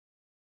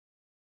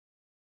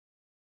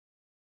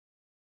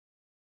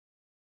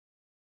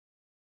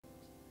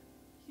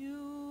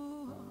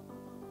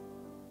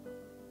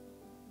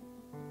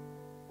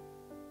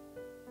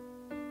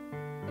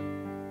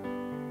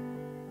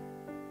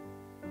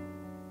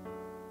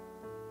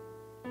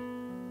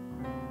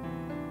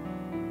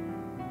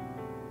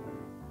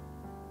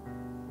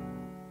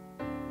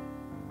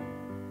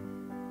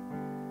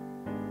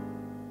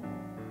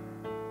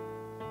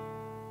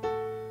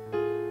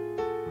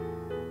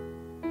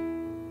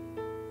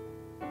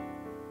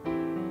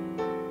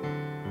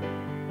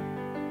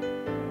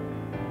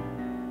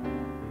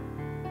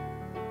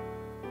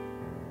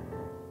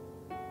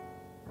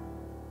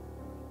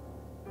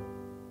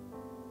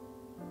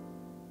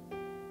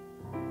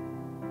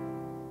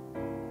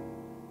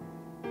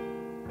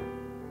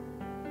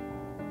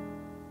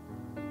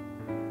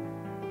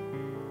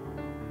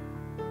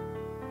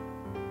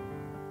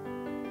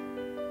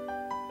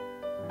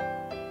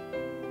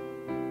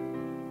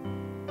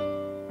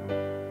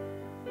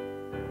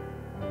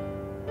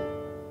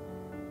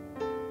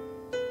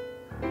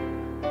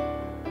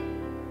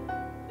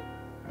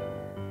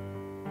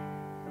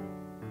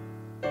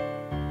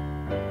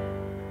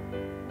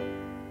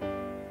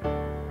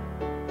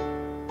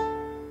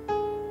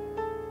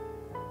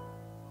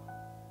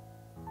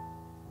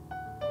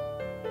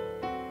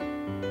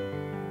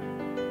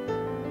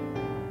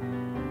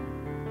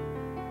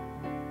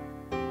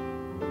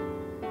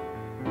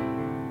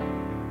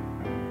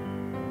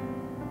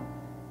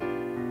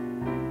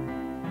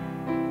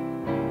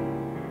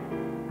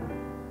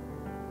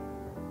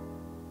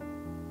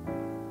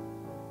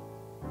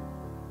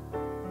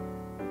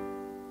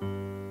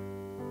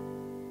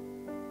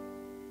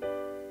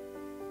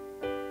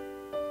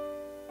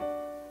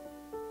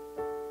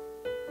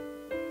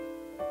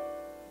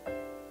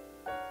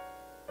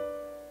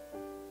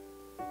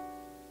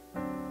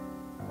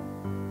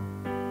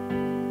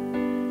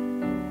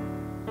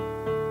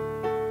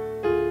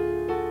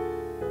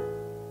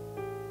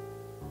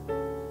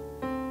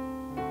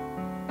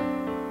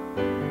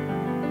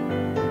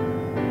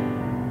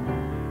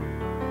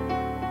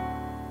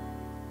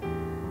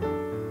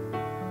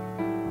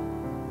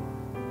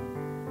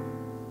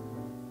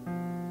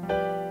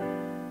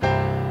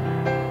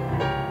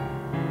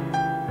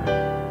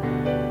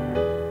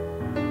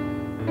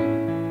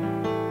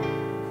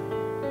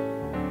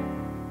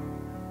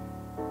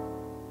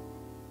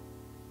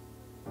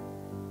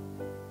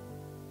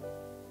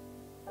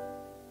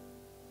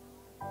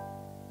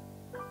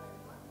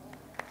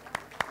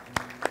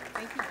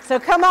So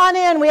come on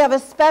in. We have a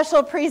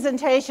special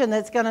presentation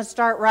that's going to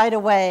start right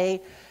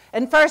away.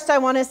 And first I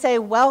want to say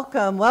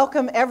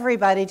welcome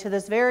everybody to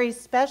this very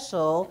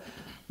special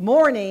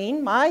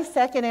morning, my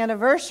second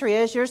anniversary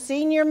as your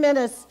senior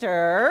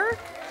minister.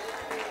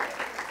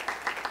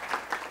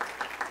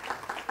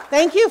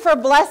 Thank you for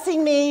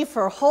blessing me,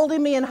 for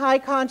holding me in high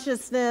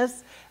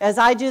consciousness as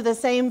I do the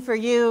same for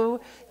you.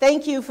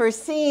 Thank you for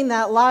seeing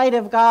that light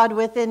of God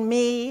within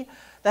me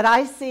that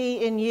I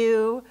see in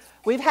you.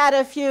 We've had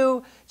a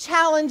few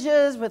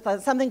challenges with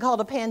something called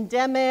a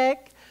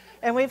pandemic,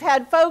 and we've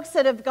had folks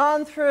that have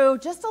gone through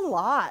just a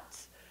lot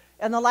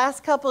in the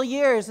last couple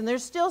years, and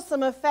there's still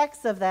some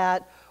effects of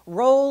that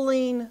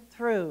rolling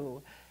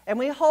through. And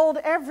we hold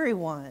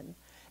everyone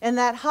in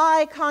that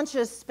high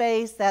conscious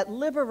space, that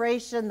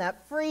liberation,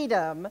 that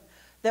freedom,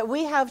 that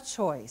we have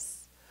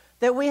choice,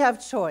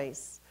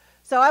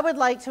 So I would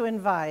like to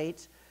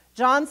invite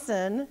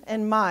Johnson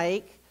and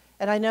Mike,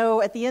 and I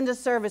know at the end of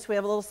service we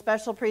have a little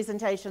special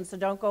presentation, so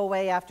don't go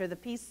away after the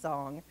peace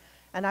song.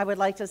 And I would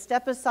like to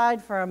step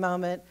aside for a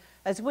moment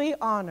as we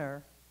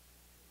honor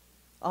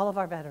all of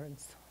our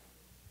veterans.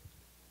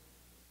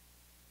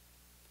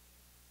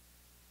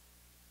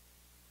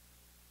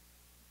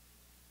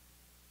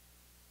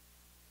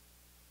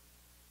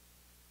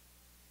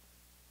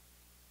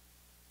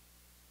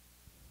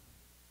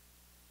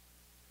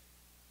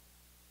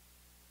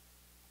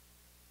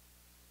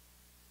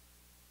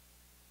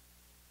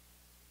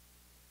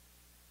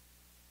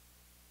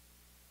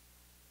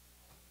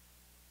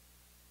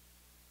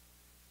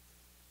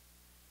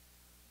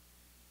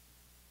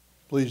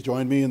 Please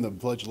join me in the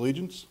Pledge of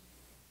Allegiance.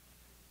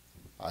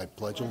 I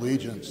pledge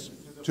allegiance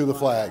to the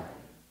flag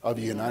of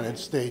the United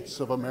States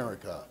of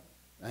America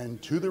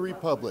and to the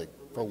republic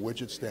for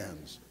which it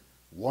stands,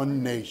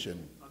 one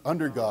nation,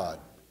 under God,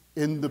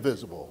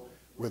 indivisible,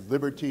 with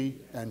liberty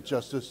and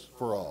justice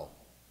for all.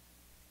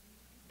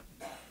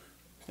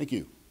 Thank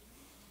you.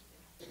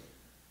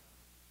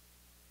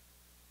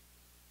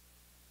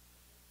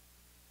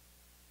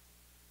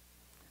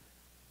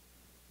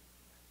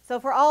 So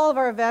for all of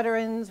our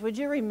veterans, would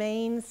you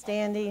remain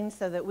standing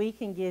so that we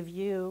can give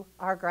you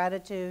our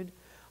gratitude,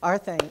 our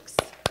thanks.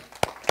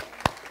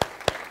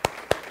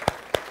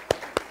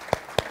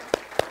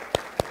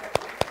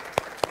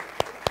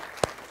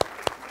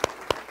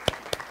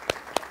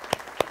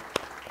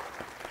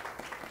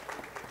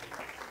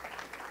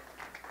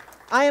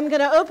 I am going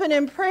to open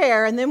in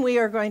prayer, and then we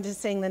are going to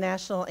sing the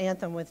national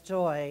anthem with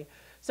joy.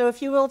 So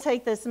if you will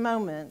take this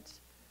moment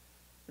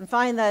and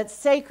find that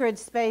sacred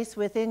space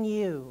within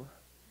you,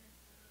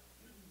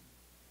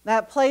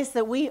 that place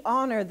that we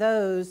honor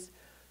those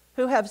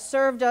who have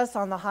served us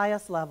on the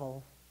highest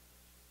level.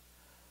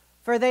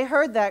 For they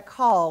heard that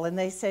call and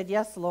they said,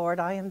 "Yes, Lord,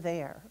 I am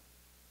there.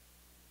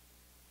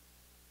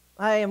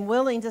 I am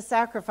willing to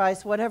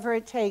sacrifice whatever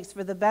it takes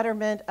for the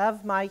betterment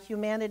of my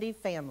humanity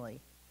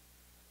family."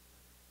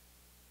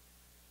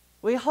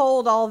 We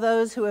hold all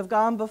those who have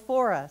gone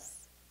before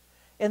us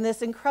in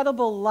this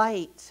incredible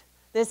light,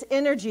 this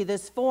energy,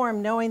 this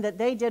form, knowing that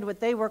they did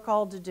what they were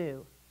called to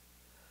do.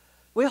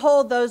 We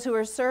hold those who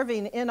are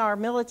serving in our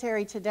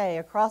military today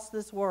across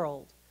this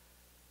world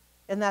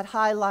in that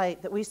high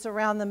light, that we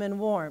surround them in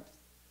warmth.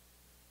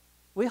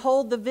 We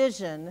hold the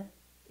vision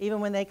even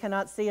when they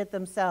cannot see it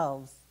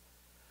themselves.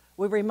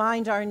 We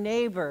remind our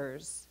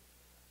neighbors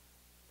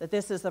that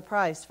this is the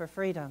price for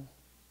freedom.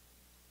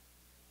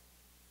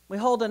 We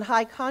hold in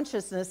high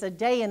consciousness a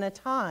day and a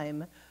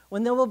time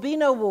when there will be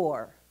no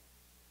war,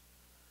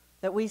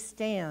 that we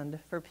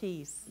stand for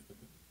peace.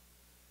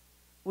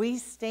 We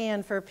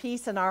stand for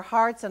peace in our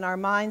hearts and our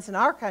minds in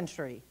our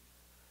country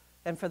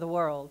and for the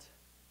world.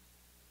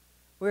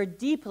 We're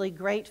deeply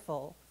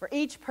grateful for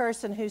each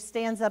person who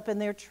stands up in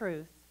their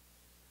truth,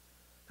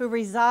 who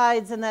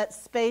resides in that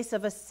space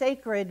of a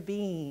sacred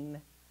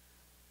being,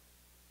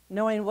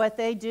 knowing what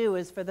they do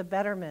is for the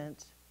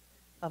betterment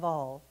of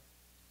all.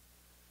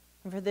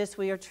 And for this,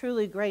 we are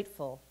truly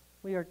grateful.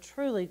 We are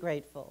truly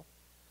grateful.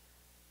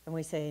 And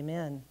we say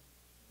amen.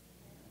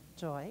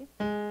 Joy.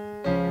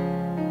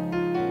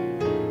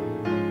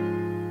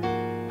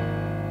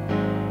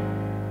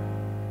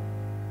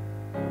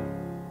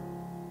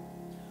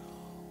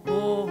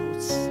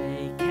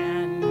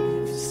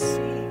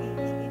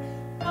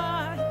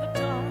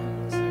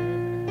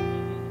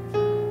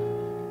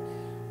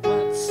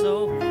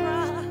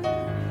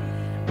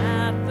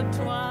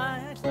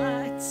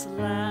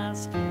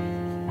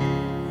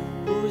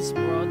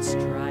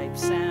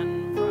 Stripes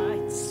and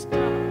bright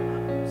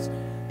stars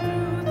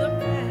through the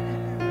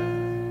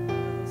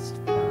perilous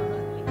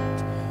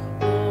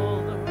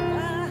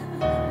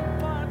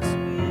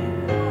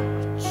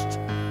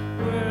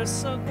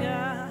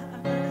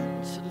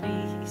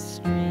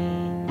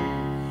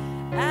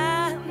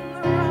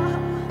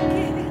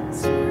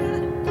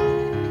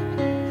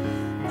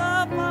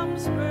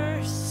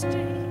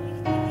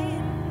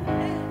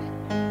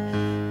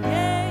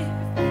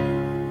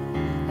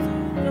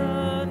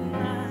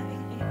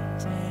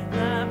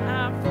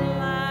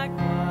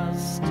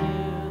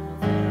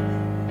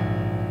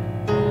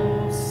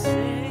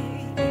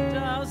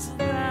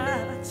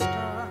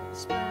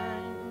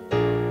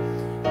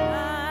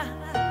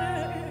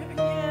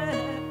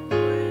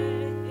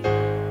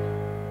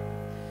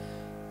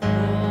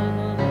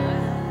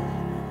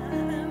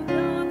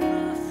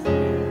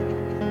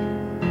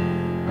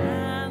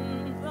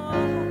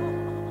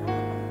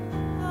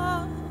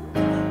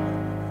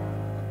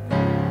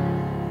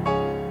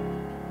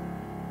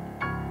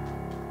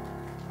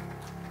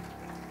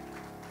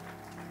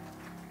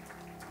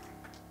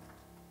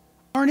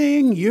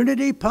morning,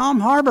 Unity Palm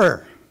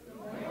Harbor. Good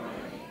morning.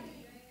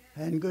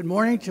 And good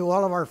morning to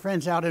all of our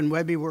friends out in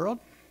Webby World.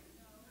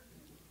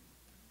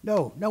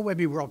 No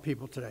Webby World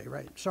people today,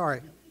 right?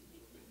 Sorry.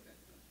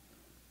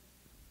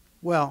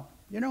 Well,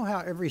 you know how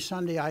every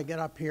Sunday I get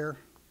up here,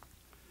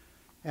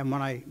 and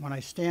when I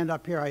stand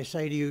up here, I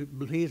say to you,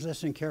 please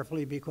listen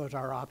carefully because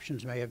our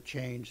options may have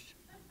changed.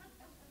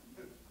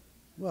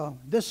 Well,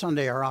 this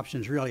Sunday our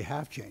options really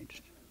have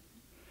changed.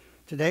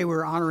 Today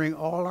we're honoring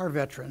all our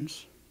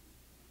veterans.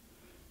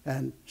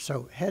 And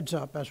so heads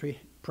up, as we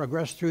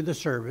progress through the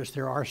service,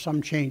 there are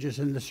some changes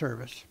in the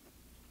service.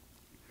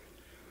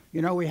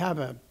 You know, we have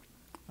a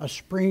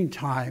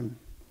springtime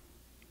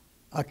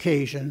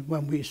occasion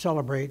when we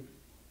celebrate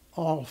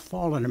all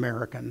fallen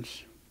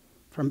Americans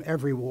from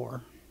every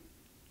war.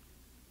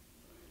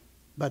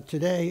 But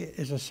today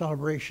is a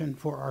celebration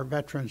for our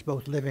veterans,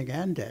 both living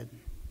and dead.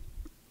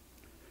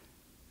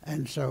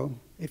 And so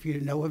if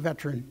you know a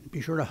veteran, be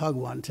sure to hug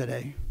one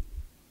today.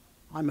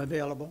 I'm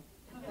available.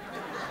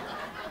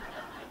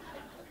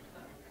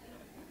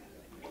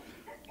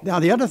 Now,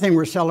 the other thing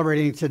we're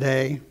celebrating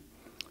today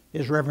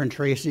is Reverend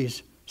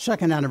Tracey's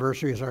second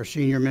anniversary as our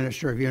senior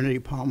minister of Unity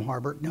Palm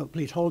Harbor. No,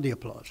 please hold the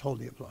applause, hold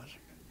the applause.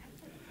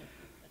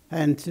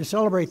 And to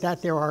celebrate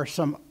that, there are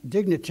some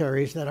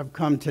dignitaries that have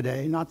come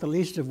today, not the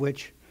least of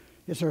which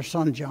is our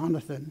son,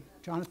 Jonathan.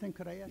 Jonathan,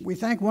 could I ask? We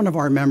thank one of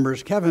our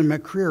members, Kevin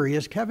McCreary.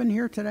 Is Kevin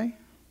here today?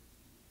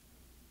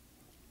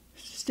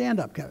 Stand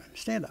up, Kevin,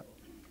 stand up.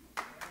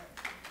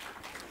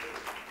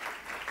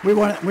 We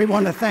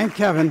want to thank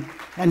Kevin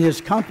and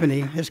his company.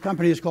 His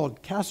company is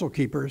called Castle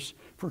Keepers,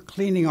 for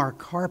cleaning our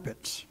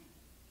carpets.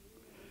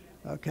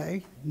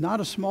 Okay, not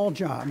a small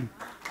job.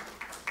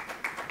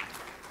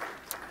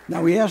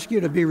 Now we ask you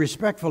to be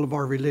respectful of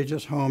our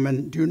religious home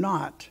and do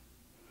not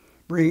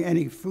bring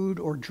any food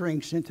or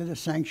drinks into the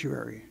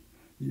sanctuary.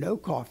 No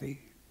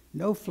coffee,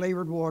 no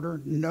flavored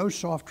water, no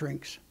soft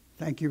drinks.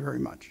 Thank you very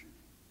much.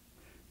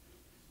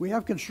 We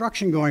have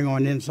construction going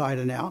on inside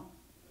and out.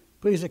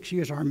 Please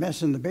excuse our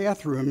mess in the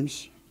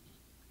bathrooms.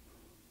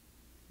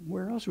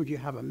 Where else would you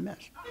have a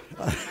mess?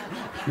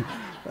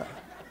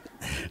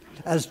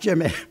 As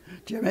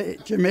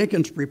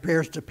Jamaicans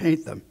prepares to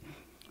paint them.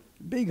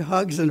 Big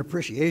hugs and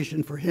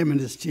appreciation for him and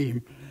his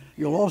team.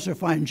 You'll also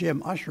find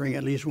Jim ushering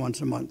at least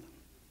once a month.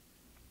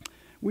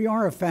 We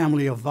are a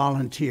family of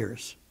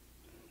volunteers.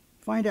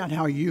 Find out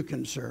how you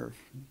can serve.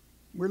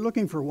 We're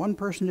looking for one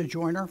person to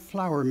join our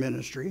flower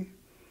ministry.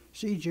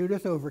 See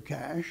Judith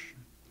Overcash.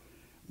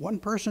 One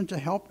person to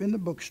help in the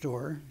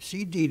bookstore.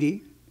 See Dee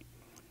Dee.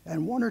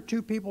 And one or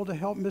two people to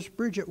help Miss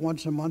Bridget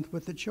once a month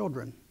with the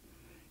children.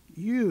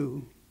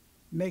 You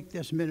make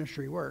this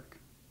ministry work.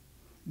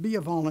 Be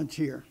a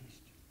volunteer.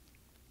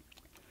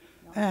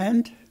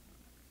 And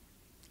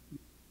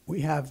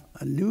we have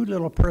a new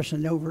little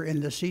person over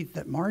in the seat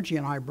that Margie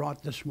and I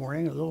brought this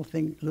morning, a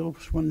little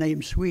one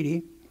named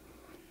Sweetie.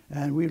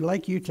 And we'd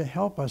like you to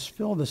help us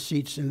fill the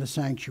seats in the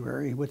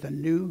sanctuary with a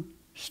new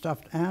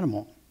stuffed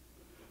animal.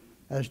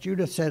 As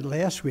Judith said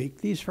last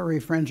week, these furry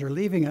friends are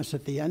leaving us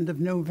at the end of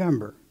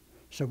November,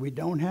 so we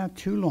don't have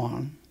too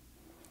long.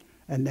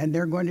 And then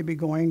they're going to be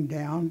going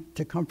down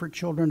to comfort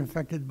children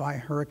affected by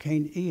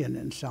Hurricane Ian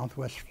in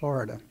southwest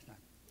Florida.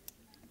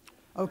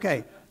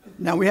 Okay,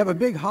 now we have a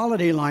big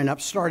holiday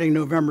lineup starting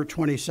November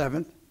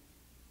 27th,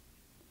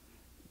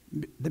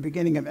 the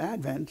beginning of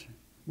Advent,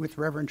 with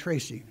Reverend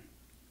Tracey.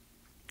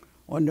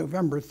 On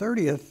November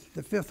 30th,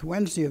 the fifth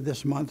Wednesday of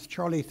this month,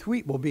 Charlie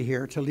Thweet will be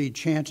here to lead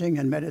chanting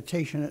and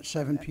meditation at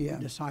 7 p.m.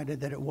 We decided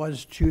that it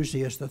was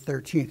Tuesday as the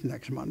 13th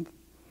next month.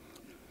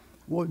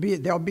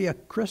 There'll be a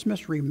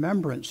Christmas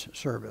remembrance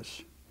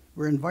service.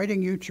 We're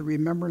inviting you to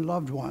remember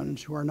loved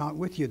ones who are not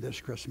with you this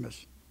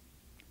Christmas.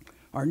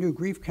 Our new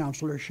grief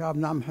counselor,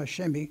 Shabnam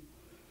Hashemi,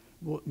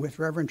 with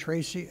Reverend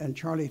Tracey and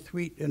Charlie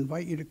Thweet,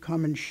 invite you to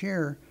come and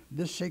share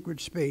this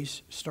sacred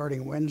space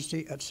starting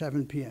Wednesday at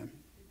 7 p.m.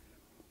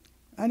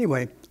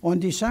 Anyway, on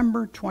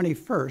December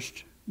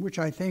 21st, which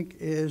I think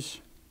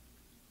is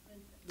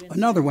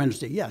another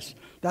Wednesday, yes,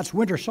 that's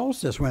Winter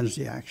Solstice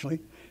Wednesday, actually.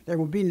 There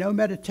will be no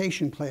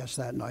meditation class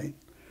that night.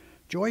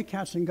 Joy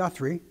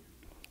Katzenguthrie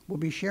will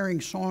be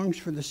sharing songs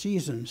for the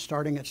season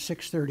starting at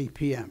 6:30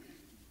 p.m.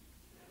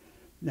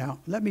 Now,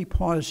 let me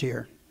pause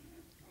here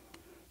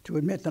to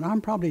admit that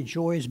I'm probably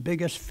Joy's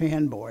biggest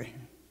fanboy.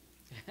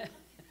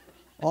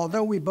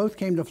 Although we both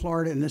came to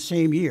Florida in the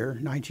same year,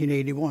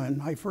 1981,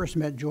 I first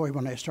met Joy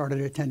when I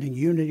started attending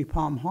Unity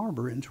Palm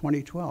Harbor in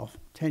 2012,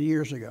 10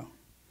 years ago.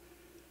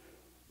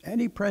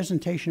 Any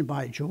presentation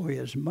by Joy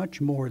is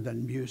much more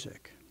than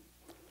music.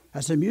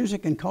 As a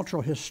music and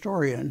cultural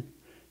historian,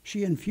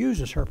 she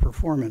infuses her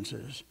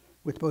performances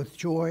with both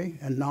joy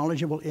and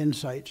knowledgeable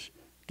insights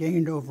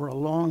gained over a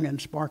long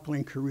and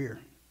sparkling career.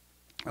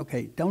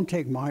 Okay, don't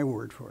take my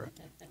word for it.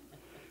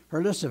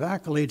 Her list of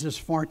accolades is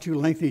far too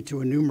lengthy to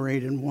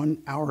enumerate in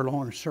 1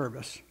 hour-long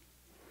service.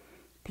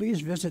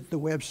 Please visit the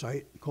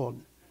website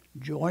called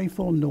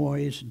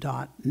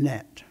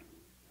joyfulnoise.net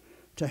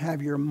to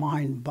have your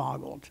mind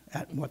boggled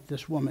at what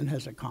this woman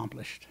has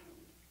accomplished.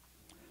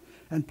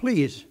 And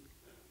please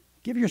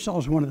Give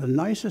yourselves one of the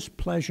nicest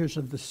pleasures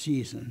of the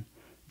season.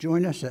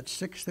 Join us at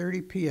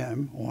 6:30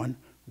 p.m. on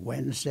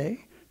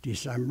Wednesday,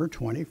 December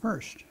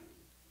 21st.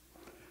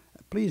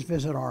 Please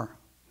visit our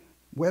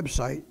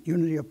website,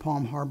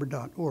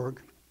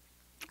 unityofpalmharbor.org,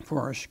 for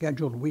our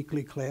scheduled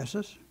weekly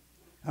classes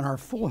and our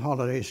full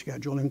holiday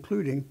schedule,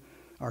 including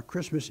our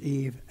Christmas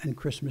Eve and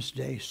Christmas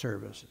Day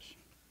services.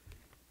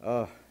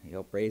 Oh, you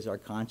help raise our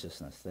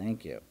consciousness.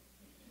 Thank you.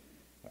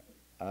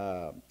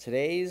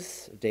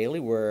 Today's daily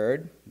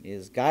word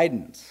is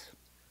guidance.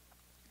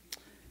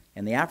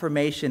 And the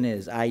affirmation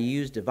is, I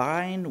use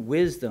divine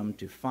wisdom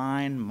to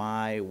find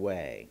my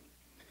way.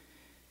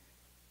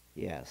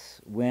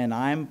 Yes, when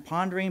I'm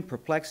pondering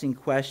perplexing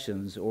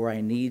questions or I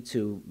need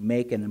to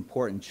make an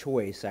important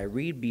choice, I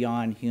read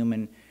beyond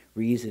human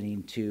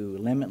reasoning to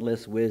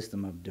limitless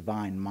wisdom of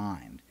divine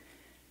mind,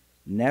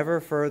 never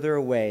further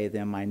away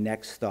than my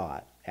next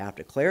thought.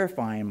 After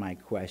clarifying my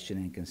question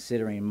and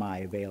considering my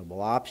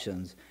available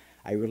options,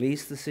 I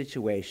release the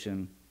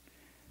situation,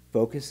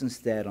 focus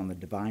instead on the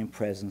divine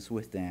presence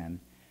within.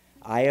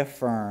 I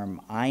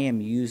affirm I am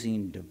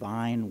using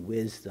divine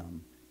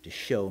wisdom to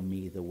show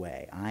me the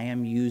way. I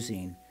am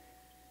using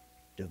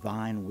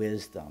divine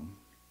wisdom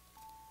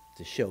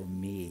to show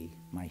me,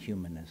 my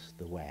humanness,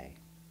 the way.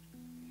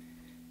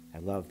 I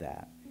love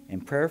that.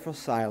 In prayerful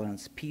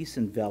silence, peace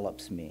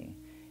envelops me.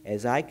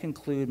 As I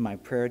conclude my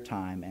prayer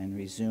time and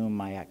resume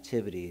my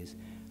activities,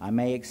 I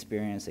may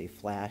experience a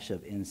flash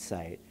of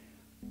insight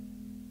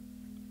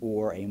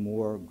or a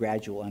more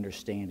gradual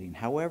understanding.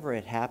 However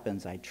it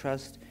happens, I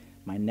trust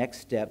my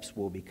next steps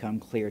will become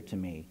clear to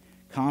me.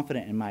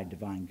 Confident in my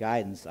divine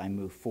guidance, I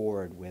move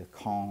forward with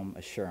calm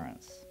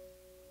assurance.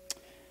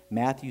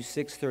 Matthew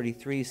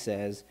 6:33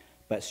 says,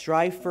 "But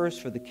strive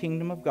first for the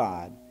kingdom of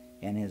God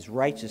and his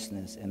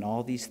righteousness, and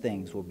all these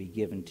things will be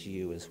given to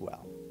you as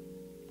well."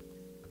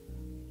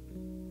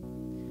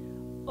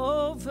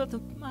 Over the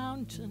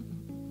mountains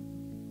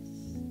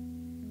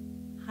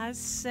I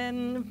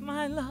send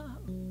my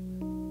love,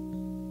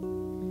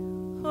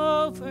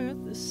 over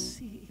the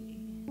sea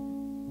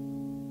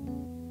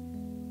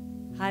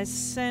I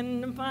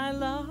send my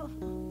love,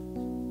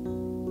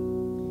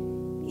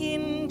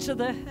 into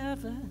the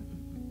heavens,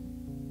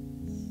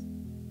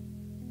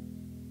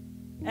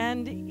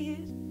 and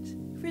it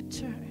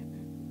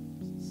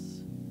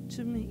returns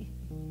to me.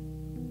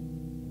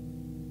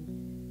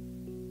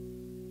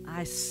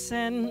 I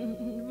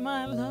send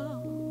my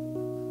love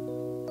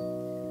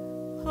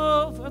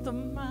over the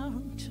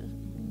mountains.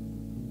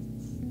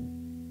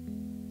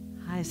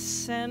 I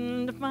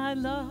send my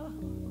love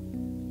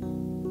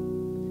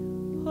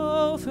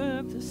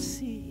over the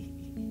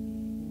sea.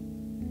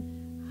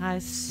 I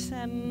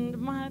send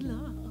my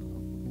love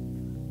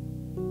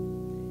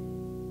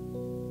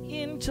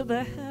into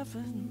the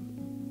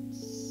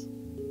heavens,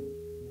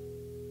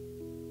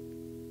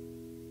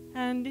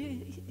 and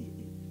it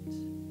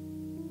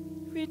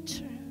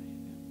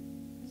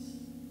returns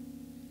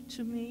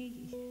to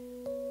me.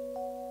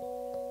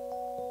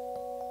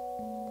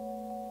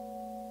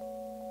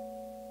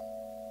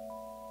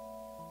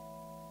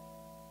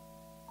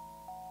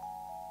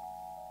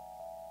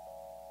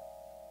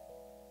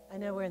 I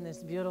know we're in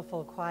this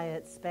beautiful,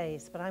 quiet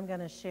space, but I'm going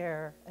to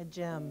share a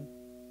gem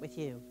with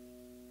you.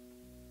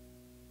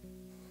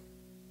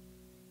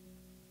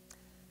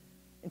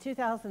 In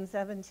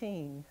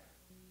 2017,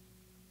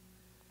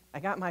 I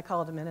got my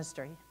call to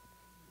ministry.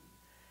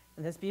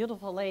 And this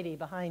beautiful lady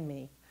behind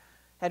me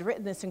had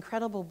written this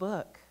incredible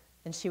book,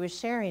 and she was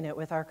sharing it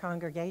with our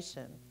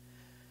congregation.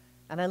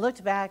 And I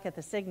looked back at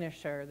the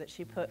signature that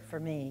she put for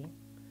me,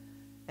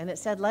 and it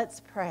said, "Let's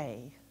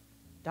pray,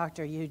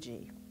 Dr.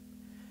 Yuji."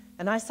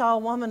 And I saw a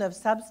woman of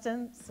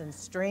substance and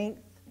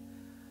strength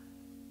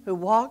who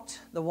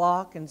walked the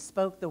walk and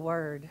spoke the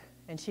word,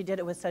 and she did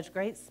it with such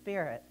great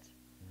spirit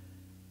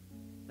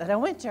that I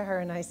went to her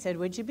and I said,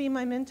 "Would you be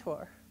my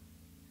mentor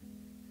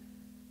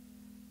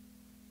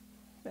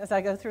as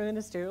I go through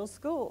ministerial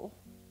school?"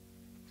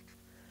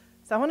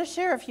 So I want to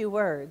share a few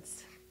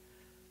words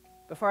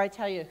before I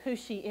tell you who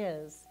she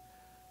is,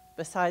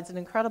 besides an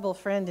incredible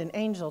friend and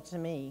angel to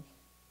me.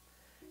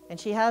 And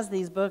she has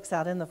these books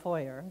out in the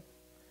foyer,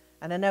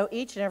 and I know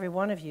each and every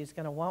one of you is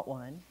going to want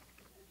one.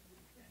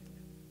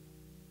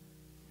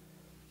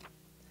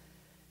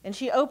 And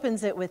she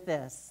opens it with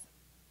this: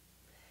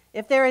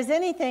 "If there is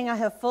anything I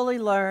have fully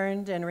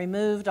learned and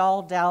removed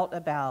all doubt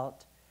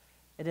about,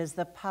 it is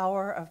the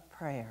power of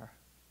prayer.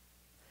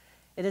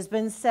 It has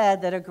been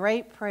said that a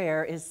great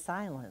prayer is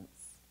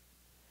silence.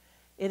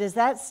 It is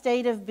that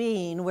state of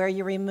being where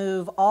you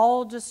remove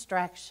all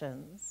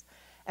distractions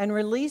and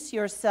release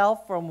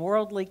yourself from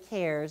worldly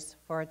cares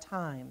for a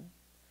time.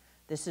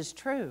 This is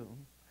true,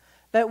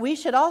 but we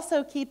should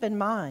also keep in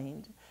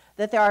mind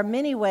that there are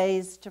many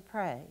ways to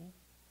pray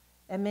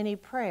and many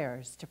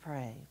prayers to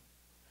pray.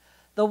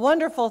 The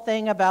wonderful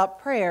thing about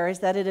prayer is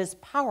that it is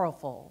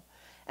powerful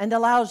and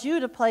allows you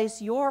to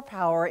place your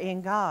power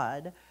in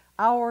God,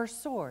 our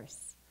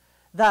source,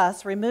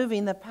 thus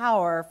removing the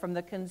power from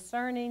the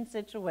concerning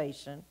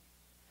situation,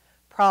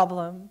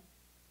 problem,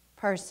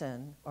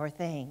 person, or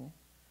thing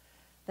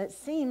that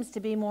seems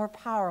to be more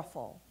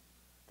powerful,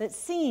 that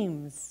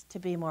seems to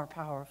be more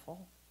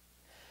powerful.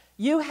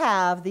 You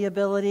have the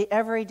ability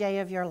every day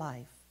of your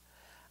life.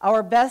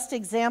 Our best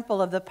example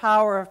of the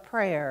power of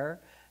prayer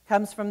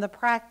comes from the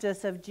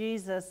practice of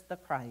Jesus the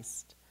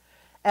Christ.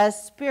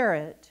 As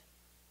Spirit,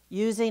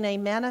 using a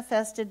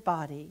manifested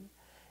body,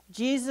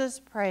 Jesus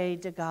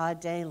prayed to God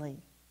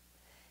daily.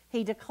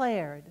 He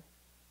declared,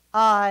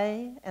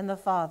 "I and the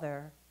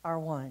Father are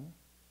one."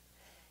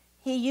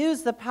 He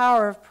used the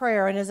power of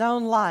prayer in his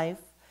own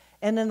life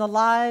and in the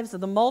lives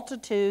of the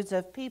multitudes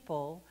of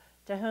people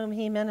to whom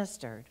he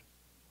ministered.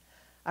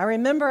 I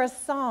remember a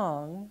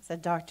song,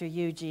 said Dr.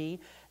 Yuji,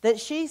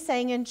 that she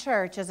sang in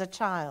church as a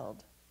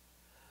child.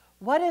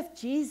 What if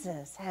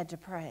Jesus had to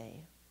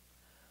pray?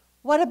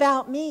 What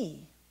about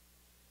me?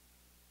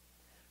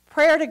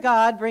 Prayer to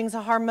God brings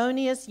a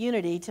harmonious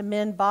unity to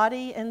men,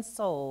 body and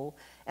soul,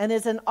 and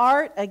is an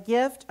art, a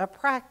gift, a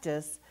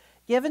practice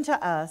given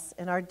to us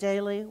in our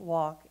daily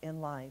walk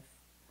in life.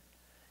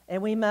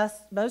 And we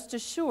must most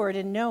assured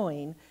in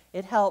knowing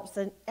it helps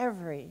in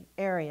every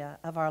area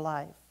of our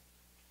life.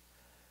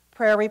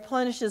 Prayer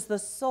replenishes the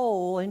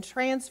soul and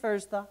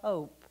transfers the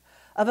hope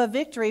of a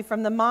victory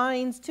from the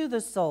minds to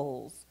the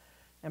souls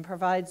and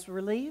provides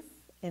relief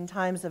in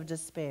times of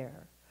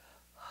despair,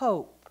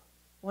 hope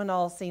when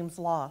all seems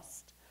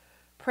lost.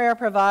 Prayer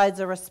provides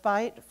a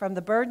respite from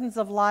the burdens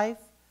of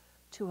life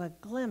to a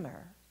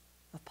glimmer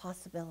of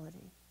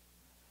possibility.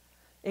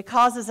 It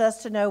causes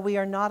us to know we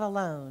are not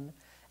alone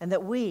and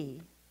that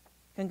we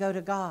can go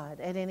to God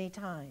at any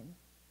time.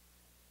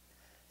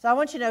 So I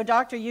want you to know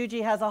Dr.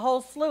 Yuji has a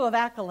whole slew of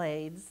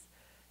accolades,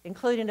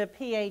 including a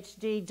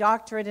PhD,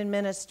 doctorate in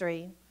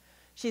ministry.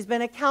 She's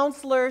been a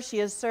counselor. She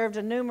has served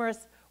in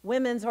numerous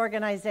women's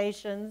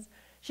organizations.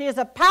 She is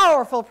a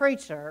powerful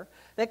preacher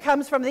that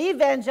comes from the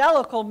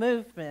evangelical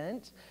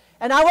movement.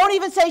 And I won't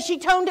even say she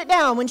toned it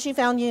down when she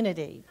found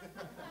unity.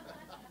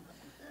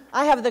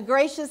 I have the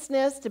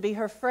graciousness to be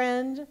her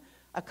friend,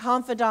 a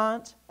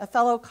confidant, a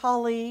fellow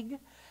colleague.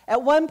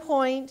 At one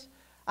point,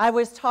 I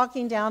was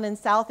talking down in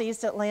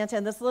southeast Atlanta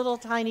in this little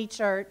tiny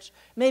church.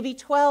 Maybe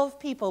 12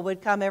 people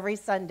would come every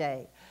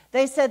Sunday.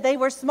 They said they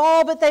were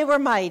small, but they were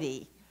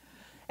mighty.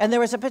 And there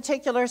was a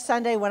particular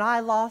Sunday when I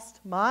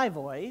lost my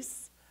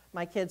voice.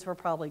 My kids were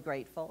probably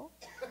grateful.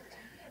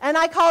 And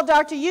I called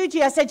Dr.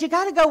 Yuji. I said, "You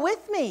got to go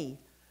with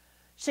me."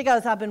 She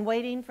goes, "I've been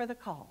waiting for the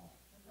call."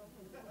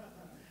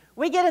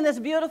 We get in this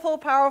beautiful,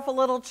 powerful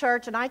little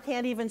church, and I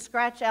can't even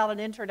scratch out an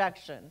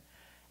introduction.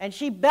 And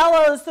she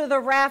bellows through the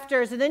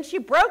rafters, and then she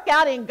broke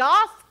out in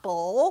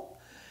gospel.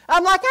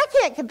 I'm like, I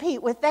can't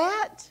compete with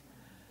that.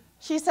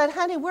 She said,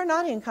 "Honey, we're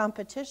not in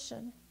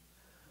competition.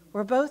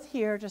 We're both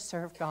here to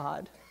serve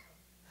God."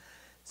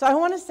 So I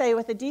want to say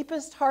with the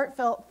deepest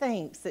heartfelt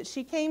thanks that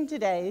she came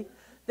today,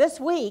 this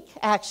week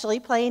actually,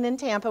 playing in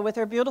Tampa with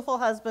her beautiful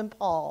husband,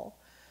 Paul,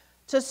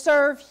 to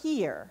serve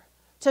here,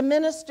 to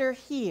minister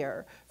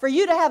here, for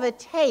you to have a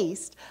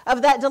taste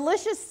of that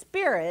delicious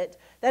spirit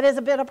that has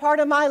been a part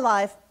of my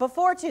life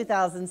before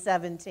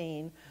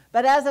 2017,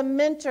 but as a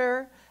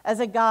mentor,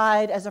 as a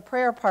guide, as a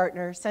prayer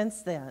partner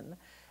since then.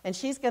 And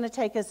she's going to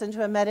take us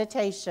into a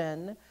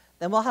meditation,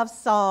 then we'll have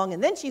song,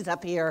 and then she's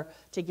up here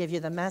to give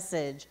you the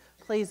message.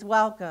 Please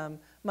welcome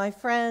my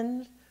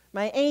friend,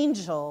 my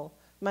angel,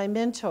 my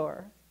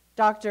mentor,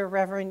 Dr.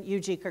 Reverend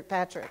Yuji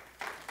Kirkpatrick.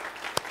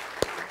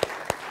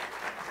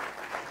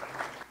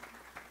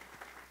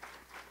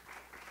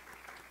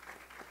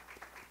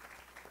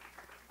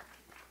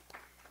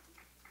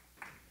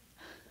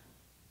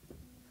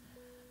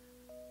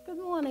 Good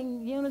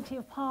morning, Unity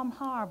of Palm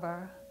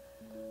Harbor.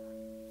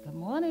 Good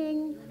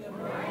morning. Good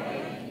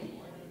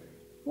morning.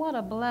 What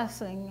a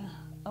blessing,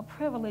 a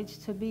privilege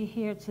to be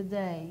here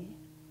today,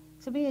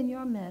 to be in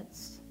your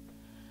midst.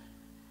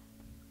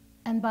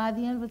 And by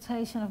the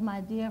invitation of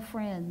my dear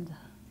friend,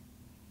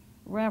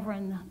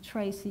 Reverend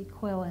Tracey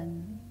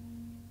Quillen.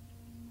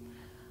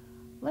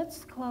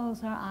 Let's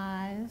close our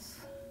eyes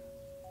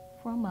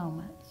for a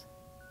moment.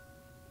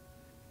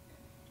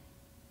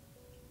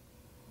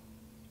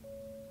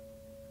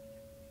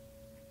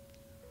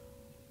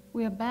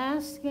 We are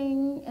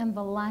basking in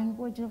the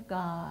language of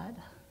God.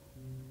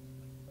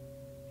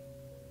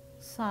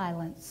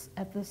 Silence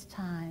at this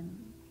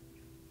time.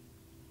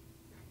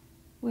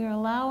 We are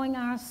allowing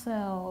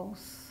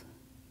ourselves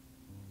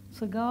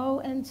to go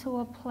into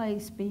a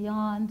place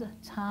beyond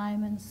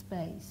time and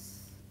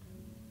space.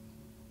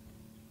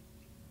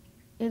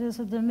 It is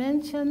a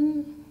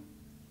dimension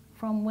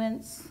from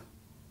whence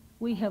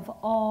we have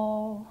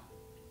all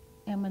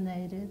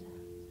emanated.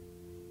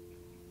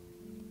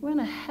 We're in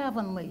a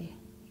heavenly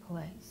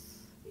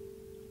place.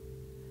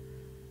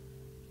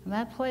 And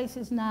that place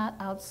is not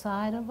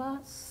outside of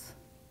us.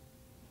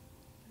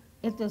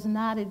 It does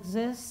not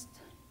exist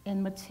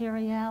in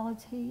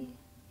materiality,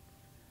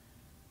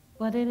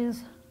 but it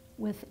is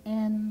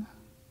within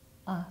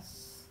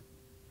us.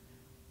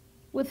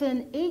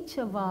 Within each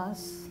of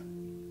us,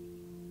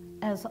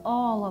 as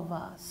all of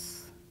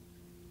us,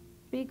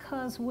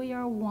 because we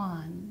are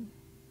one.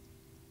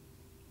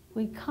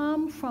 We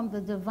come from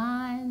the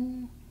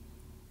divine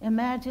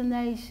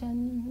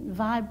imagination,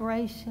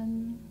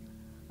 vibration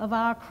of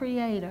our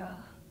Creator,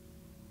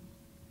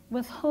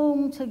 with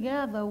whom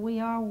together we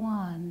are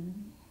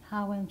one.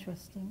 How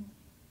interesting.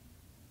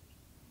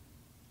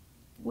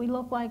 We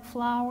look like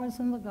flowers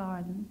in the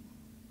garden,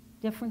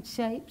 different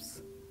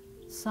shapes,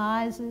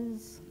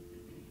 sizes,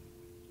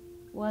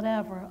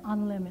 whatever,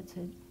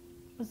 unlimited.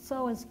 But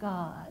so is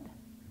God.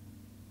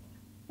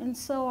 And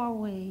so are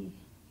we.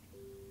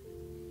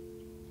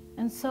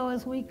 And so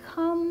as we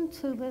come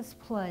to this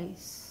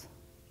place,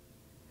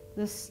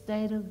 this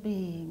state of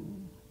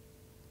being,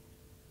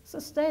 it's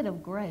a state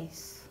of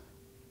grace.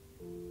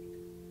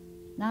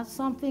 Not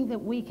something that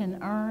we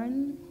can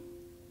earn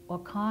or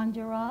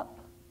conjure up,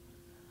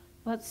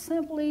 but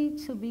simply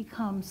to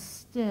become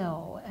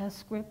still, as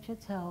Scripture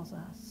tells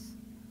us.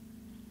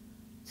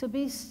 To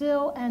be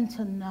still and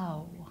to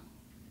know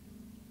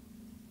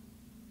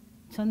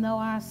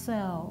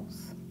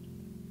ourselves,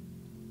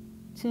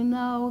 to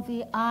know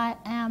the I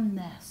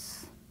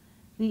amness,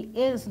 the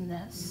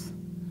isness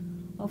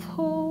of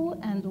who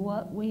and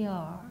what we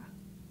are,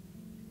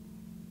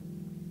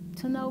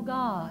 to know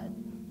God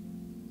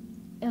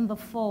in the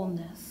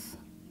fullness,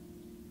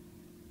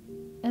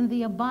 in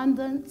the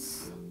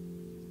abundance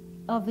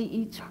of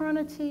the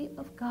eternity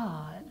of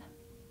God,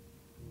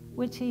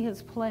 which He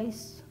has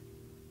placed,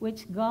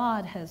 which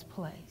God has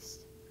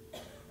placed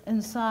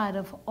inside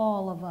of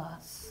all of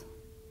us.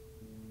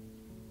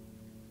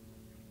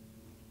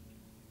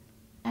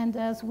 And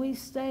as we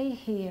stay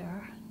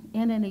here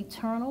in an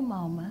eternal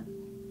moment,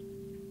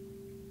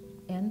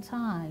 in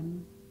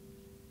time,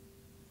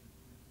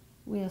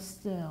 we are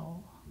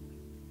still.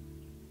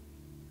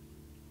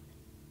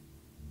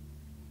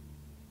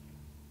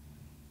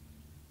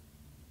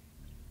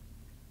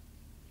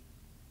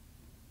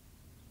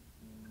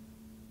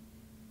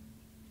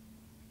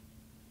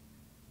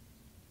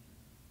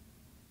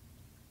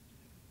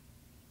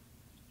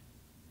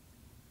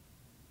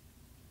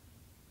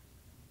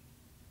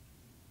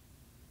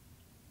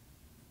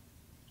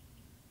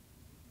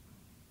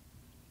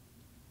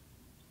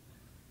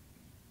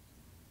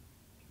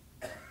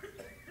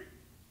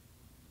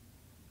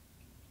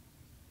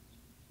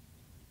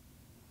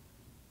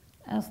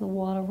 As the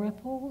water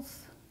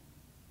ripples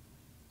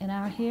in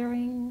our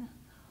hearing,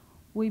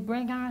 we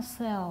bring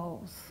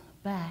ourselves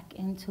back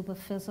into the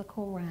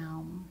physical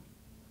realm,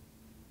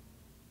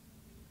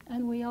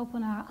 and we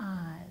open our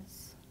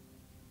eyes.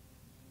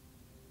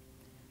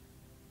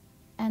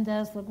 And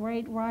as the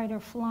great writer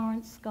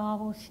Florence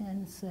Scovel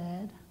Shinn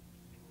said,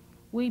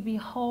 we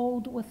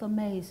behold with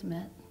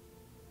amazement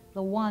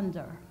the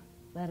wonder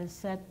that is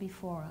set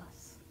before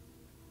us.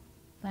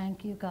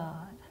 Thank you,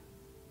 God.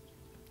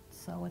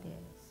 So it is.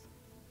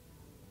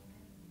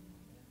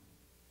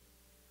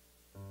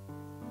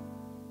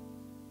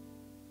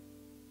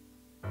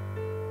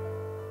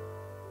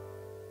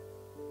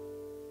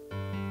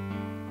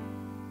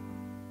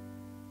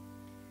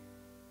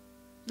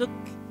 Look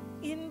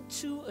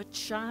into a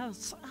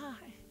child's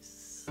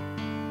eyes.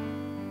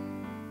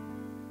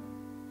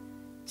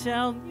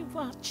 Tell me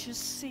what you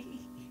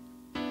see.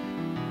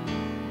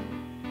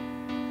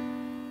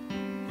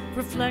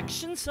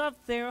 Reflections of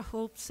their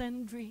hopes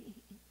and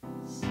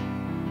dreams,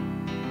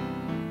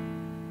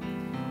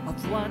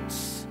 of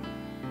what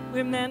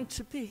we're meant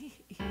to be.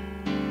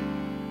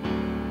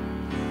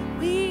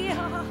 We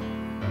are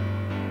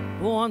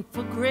born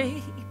for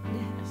greatness.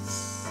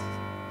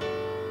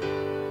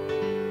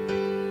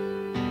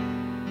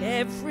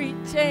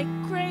 Everyday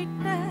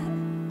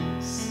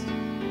greatness,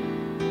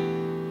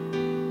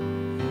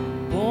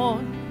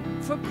 born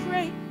for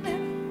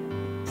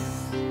greatness.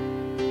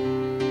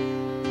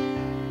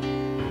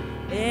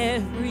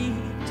 Every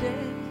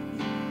day,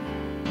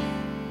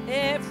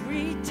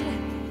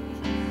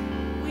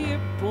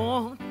 we're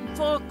born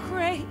for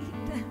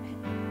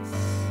greatness.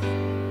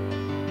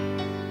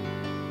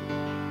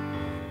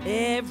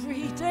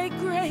 Everyday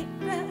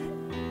greatness,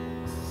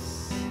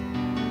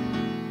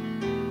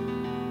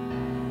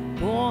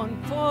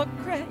 born for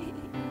greatness.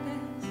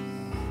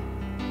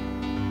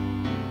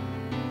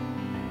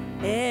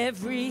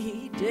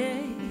 Every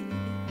day,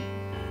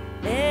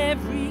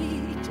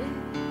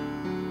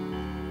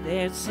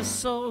 there's a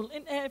soul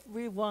in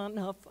every one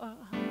of us,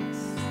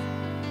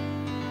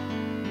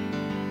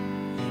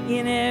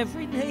 in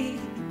every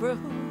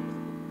neighborhood.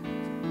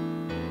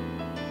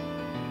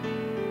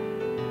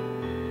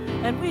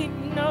 And we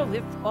know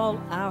with all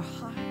our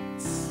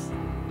hearts,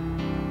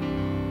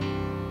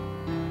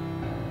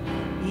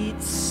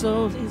 each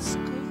soul is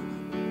good.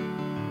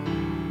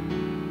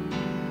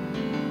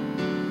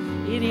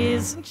 It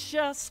isn't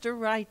just a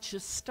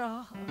righteous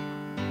star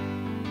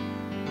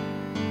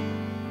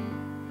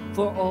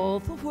for all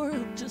the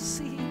world to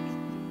see.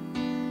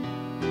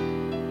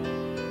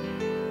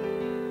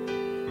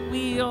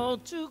 We all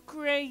do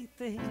great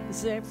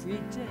things every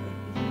day,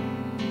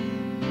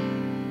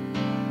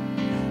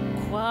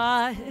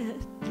 quietly.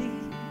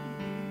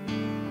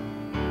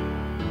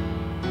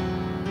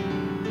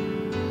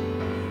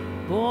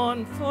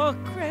 Born for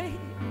greatness,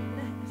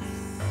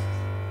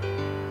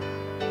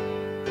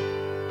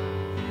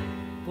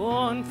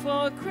 born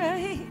for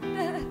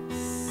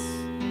greatness,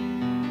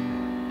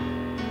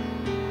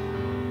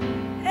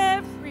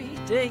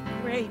 everyday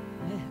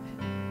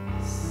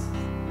greatness,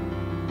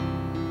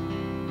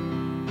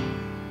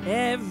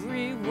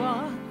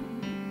 everyone,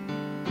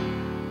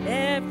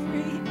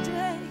 every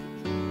day,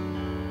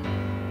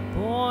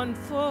 born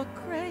for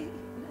greatness,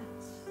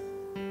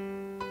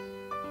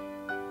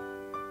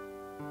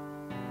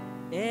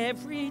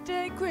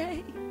 everyday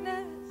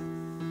greatness,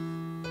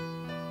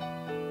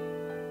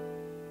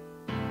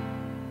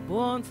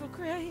 born for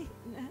greatness,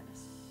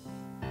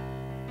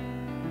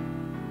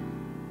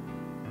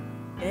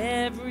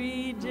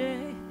 every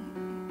day,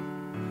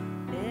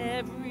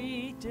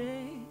 every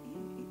day,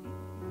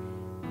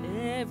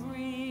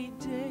 every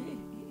day.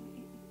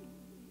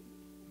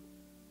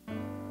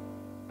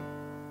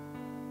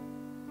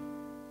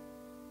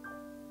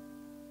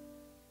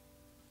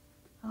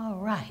 All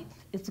right,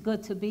 it's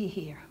good to be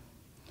here.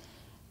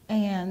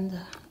 And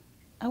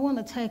I want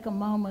to take a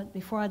moment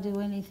before I do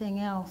anything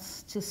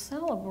else to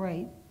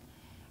celebrate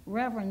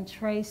Reverend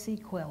Tracey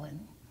Quillen,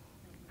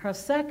 her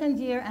 2nd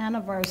year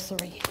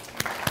anniversary.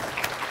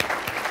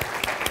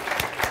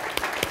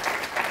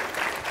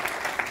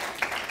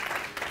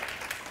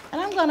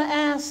 And I'm going to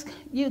ask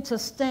you to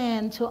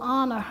stand to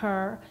honor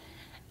her.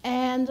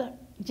 And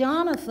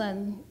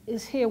Jonathan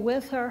is here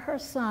with her, her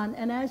son.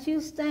 And as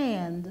you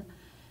stand,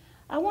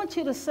 I want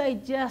you to say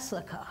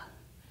Jessica.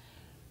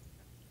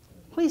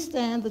 Please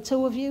stand, the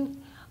two of you,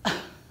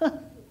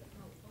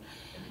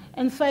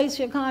 and face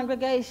your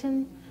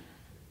congregation.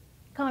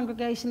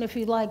 Congregation, if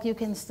you'd like, you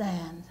can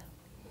stand.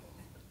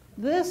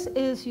 This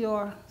is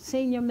your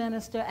senior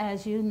minister,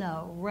 as you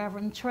know,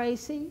 Reverend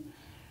Tracey,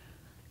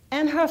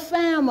 and her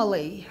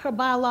family, her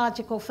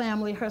biological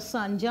family, her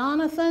son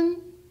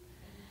Jonathan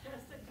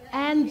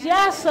and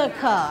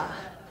Jessica.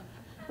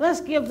 Let's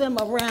give them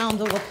a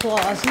round of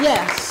applause.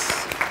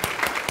 Yes,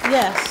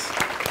 yes.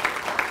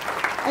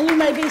 And you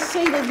may be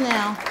seated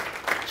now.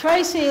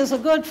 Tracey is a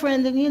good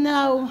friend, and you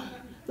know,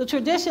 the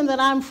tradition that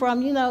I'm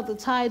from, you know the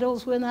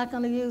titles, we're not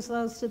going to use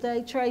those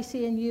today,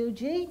 Tracey and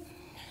UG.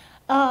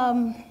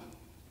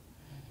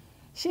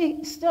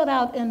 She stood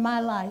out in my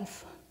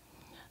life.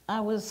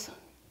 I was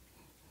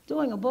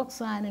doing a book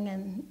signing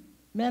and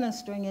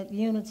ministering at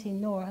Unity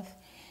North,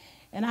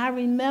 and I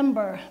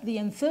remember the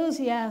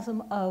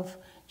enthusiasm of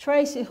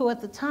Tracey, who at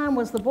the time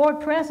was the board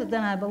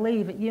president, I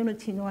believe, at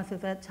Unity North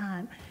at that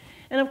time.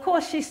 And of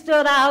course, she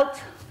stood out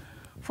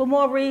for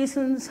more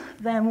reasons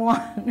than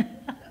one.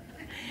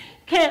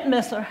 Can't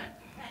miss her.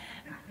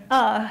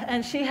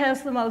 And she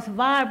has the most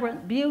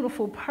vibrant,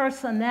 beautiful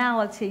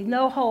personality,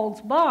 no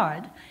holds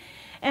barred.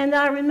 And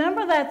I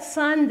remember that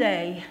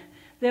Sunday,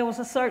 there was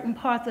a certain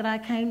part that I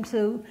came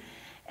to,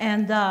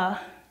 and I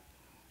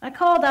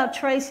called out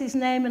Tracey's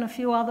name and a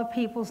few other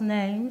people's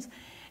names,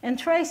 and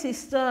Tracey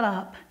stood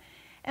up.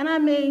 And I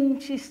mean,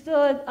 she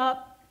stood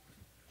up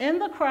in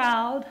the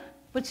crowd,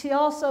 but she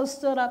also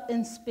stood up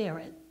in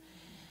spirit.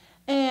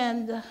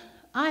 And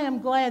I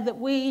am glad that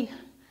we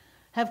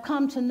have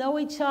come to know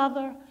each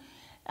other.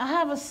 I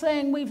have a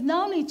saying, we've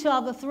known each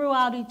other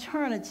throughout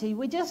eternity.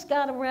 We just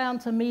got around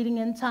to meeting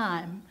in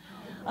time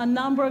a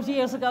number of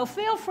years ago.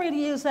 Feel free to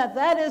use that.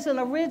 That is an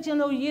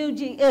original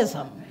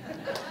UG-ism.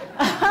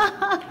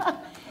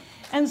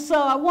 And so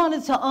I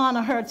wanted to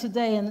honor her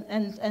today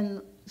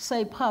and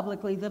say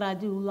publicly that I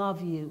do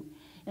love you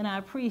and I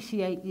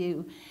appreciate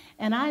you.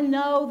 And I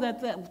know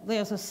that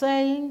there's a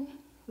saying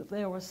that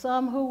there were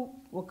some who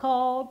were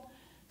called,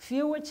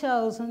 few were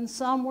chosen,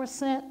 some were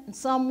sent, and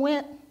some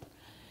went.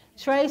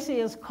 Tracey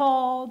is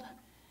called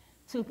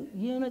to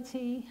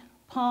Unity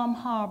Palm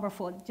Harbor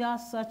for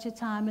just such a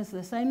time as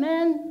this.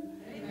 Amen?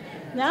 Amen.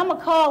 Now I'm a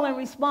call and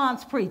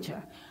response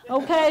preacher.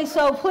 Okay,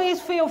 so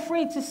please feel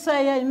free to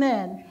say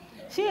amen.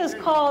 She is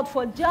called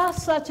for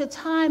just such a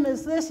time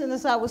as this, and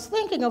as I was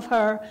thinking of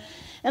her,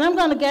 and I'm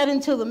going to get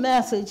into the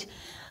message,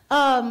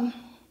 I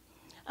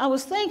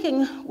was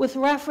thinking with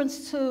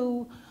reference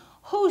to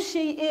who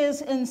she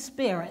is in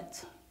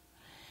spirit.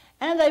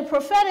 And a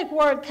prophetic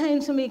word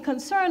came to me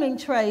concerning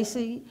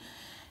Tracey.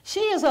 She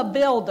is a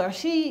builder.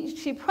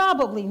 She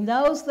probably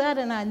knows that,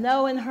 and I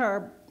know in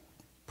her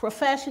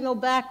professional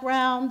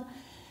background,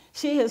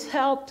 she has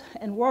helped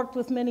and worked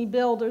with many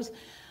builders.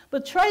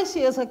 But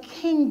Tracey is a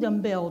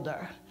kingdom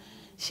builder.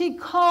 She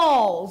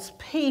calls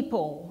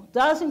people,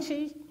 doesn't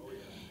she?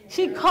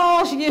 She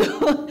calls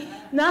you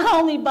not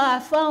only by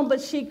phone,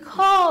 but she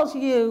calls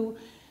you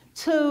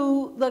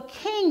to the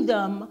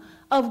kingdom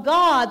of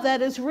God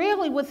that is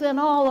really within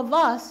all of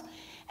us.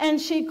 And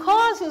she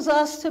causes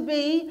us to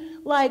be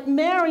like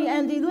Mary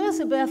and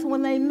Elizabeth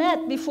when they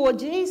met before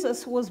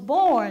Jesus was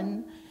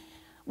born.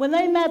 When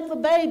they met, the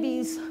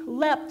babies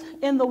leapt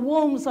in the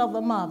wombs of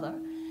the mother.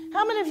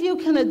 How many of you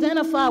can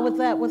identify with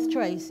that with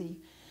Tracey?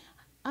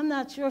 I'm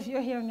not sure if you're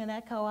hearing an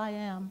echo. I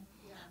am.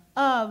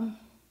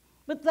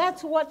 But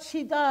that's what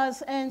she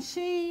does, and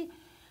she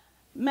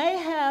may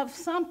have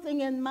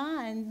something in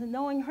mind,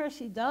 knowing her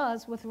she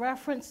does, with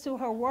reference to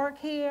her work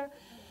here.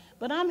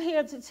 But I'm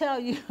here to tell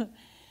you,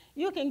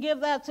 you can give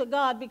that to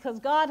God because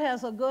God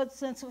has a good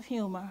sense of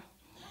humor.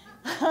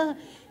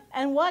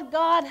 And what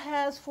God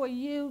has for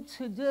you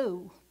to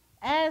do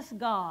as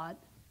God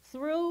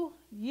through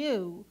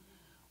you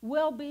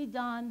will be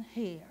done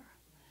here.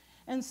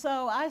 And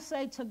so I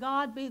say, to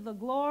God be the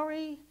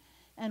glory,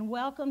 and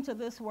welcome to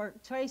this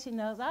work. Tracey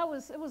knows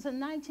it was in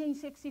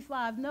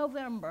 1965,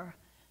 November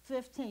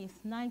 15th,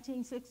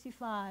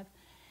 1965.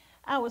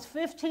 I was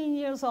 15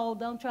 years old.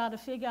 Don't try to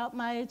figure out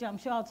my age. I'm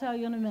sure I'll tell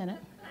you in a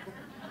minute.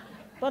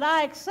 But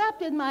I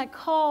accepted my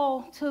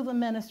call to the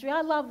ministry.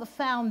 I love the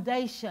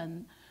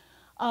foundation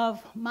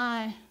of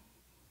my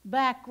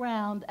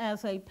background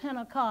as a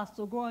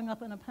Pentecostal, growing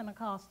up in a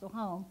Pentecostal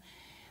home.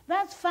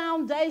 That's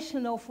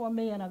foundational for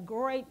me, and a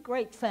great,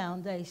 great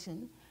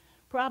foundation.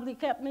 Probably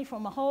kept me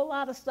from a whole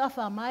lot of stuff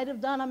I might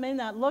have done. I may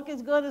not look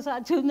as good as I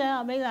do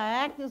now. I may not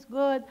act as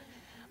good.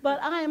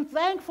 But I am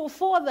thankful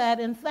for that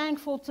and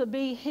thankful to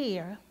be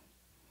here.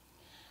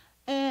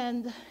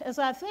 And as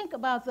I think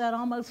about that,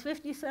 almost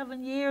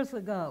 57 years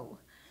ago,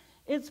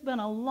 it's been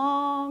a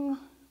long,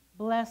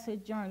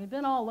 blessed journey.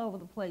 Been all over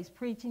the place,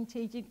 preaching,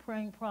 teaching,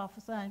 praying,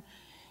 prophesying,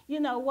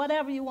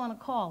 whatever you want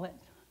to call it.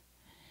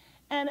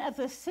 And at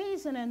the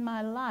season in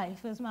my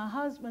life, as my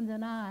husband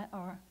and I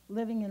are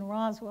living in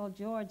Roswell,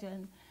 Georgia,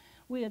 and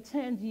we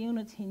attend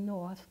Unity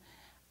North,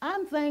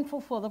 I'm thankful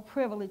for the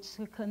privilege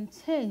to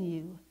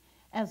continue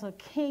as a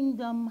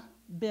kingdom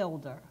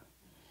builder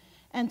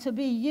and to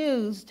be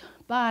used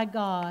by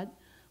God,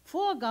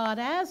 for God,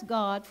 as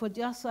God, for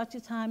just such a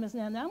time as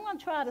now. Now, I'm going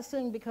to try to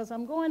sing because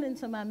I'm going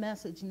into my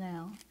message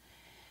now.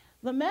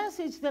 The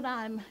message that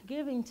I'm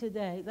giving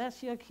today,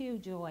 that's your cue,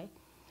 Joy.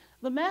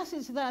 The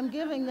message that I'm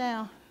giving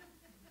now,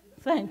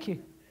 thank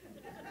you.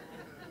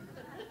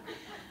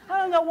 I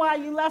don't know why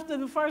you left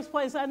in the first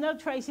place. I know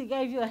Tracey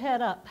gave you a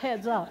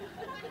heads up.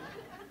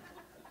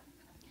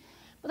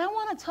 But I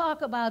want to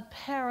talk about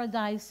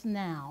paradise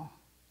now.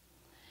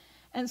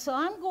 And so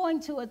I'm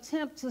going to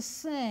attempt to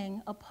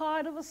sing a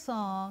part of a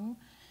song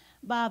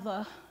by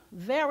the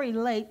very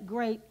late,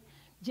 great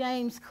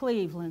James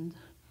Cleveland,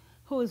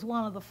 who is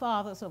one of the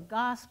fathers of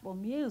gospel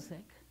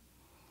music.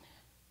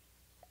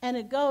 And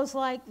it goes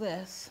like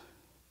this.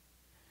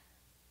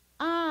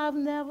 I've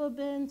never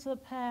been to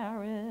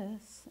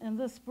Paris in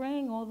the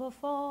spring or the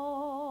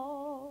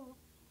fall.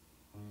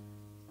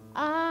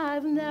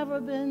 I've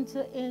never been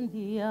to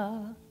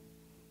India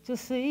to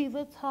see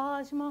the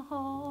Taj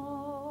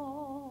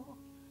Mahal.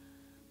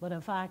 But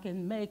if I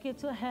can make it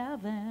to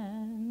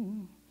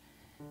heaven,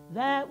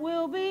 that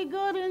will be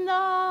good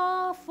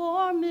enough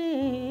for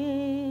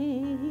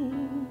me.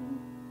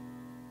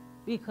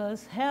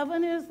 Because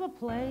heaven is the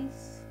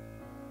place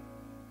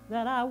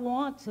that I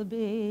want to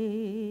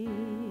be.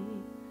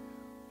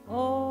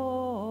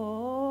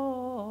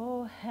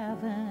 Oh,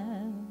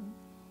 heaven,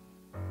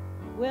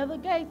 where the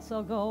gates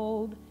are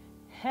gold,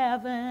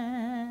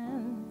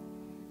 heaven,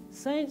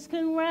 saints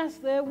can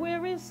rest their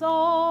weary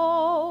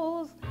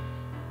souls.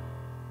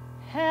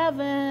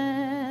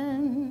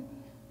 Heaven,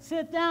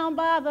 sit down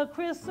by the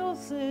crystal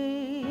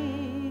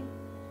sea.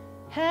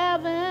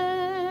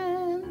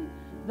 Heaven,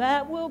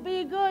 that will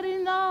be good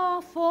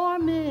enough for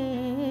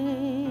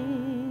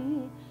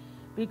me.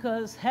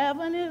 Because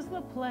heaven is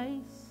the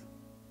place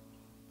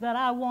that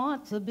I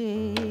want to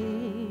be.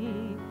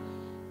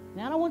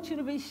 Now, I don't want you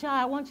to be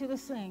shy. I want you to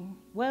sing.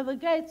 Where the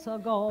gates are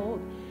gold,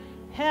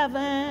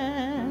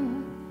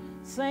 heaven,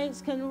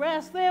 saints can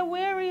rest their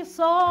weary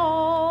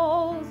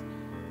souls.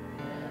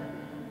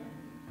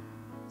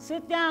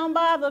 Sit down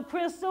by the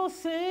crystal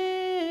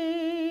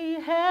sea,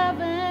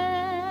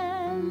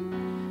 heaven,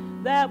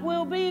 that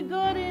will be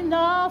good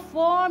enough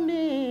for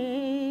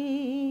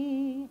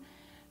me.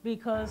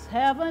 Because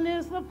heaven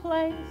is the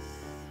place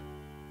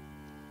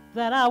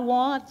that I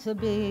want to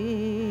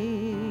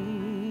be.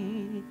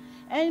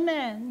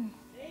 Amen.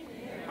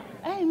 Amen.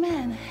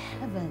 Amen.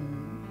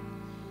 Heaven.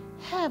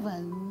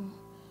 Heaven.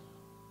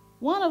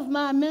 One of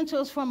my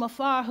mentors from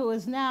afar, who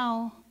is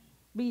now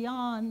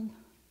beyond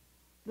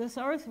this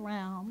earth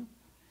realm,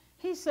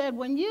 he said,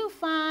 when you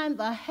find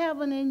the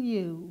heaven in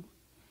you,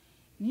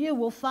 you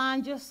will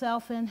find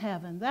yourself in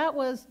heaven. That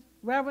was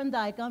Reverend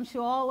Dyke. I'm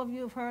sure all of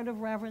you have heard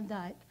of Reverend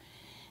Dyke.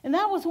 And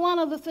that was one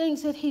of the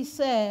things that he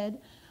said.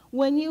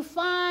 When you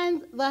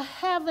find the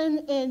heaven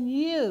in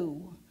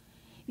you,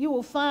 you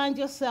will find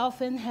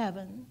yourself in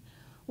heaven.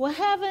 Well,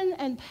 heaven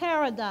and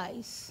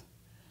paradise,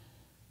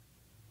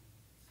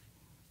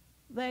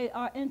 they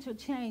are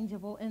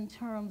interchangeable in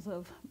terms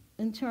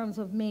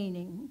of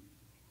meaning.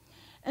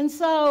 And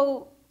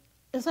so,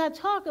 as I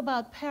talk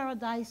about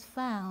paradise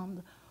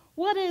found,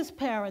 what is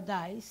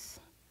paradise?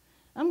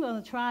 I'm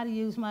going to try to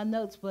use my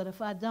notes, but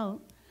if I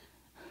don't,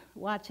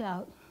 watch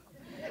out.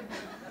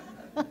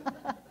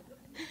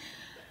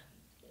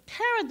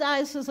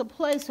 Paradise is a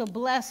place of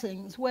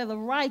blessings where the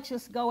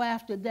righteous go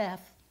after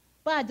death,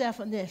 by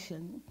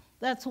definition.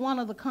 That's one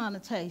of the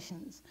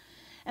connotations.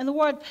 And the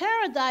word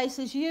paradise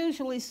is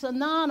usually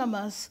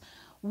synonymous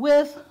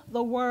with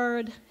the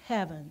word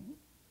heaven.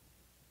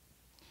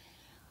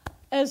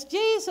 As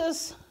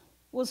Jesus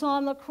was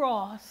on the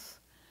cross,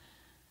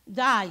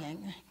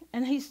 dying,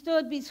 and he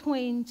stood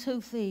between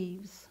two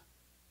thieves,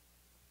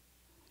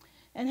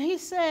 And he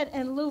said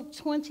in Luke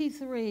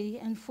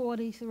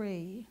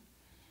 23:43,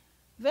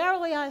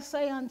 "Verily I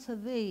say unto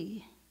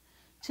thee,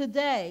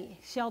 today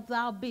shalt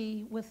thou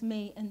be with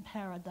me in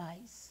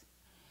paradise."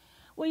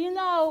 Well, you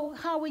know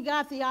how we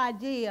got the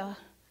idea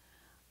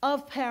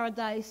of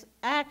paradise.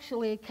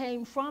 Actually, it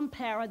came from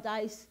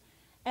paradise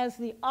as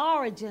the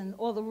origin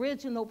or the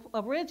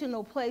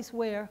original place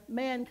where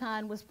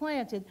mankind was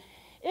planted,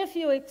 if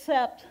you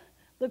accept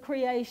the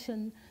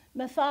creation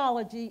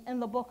mythology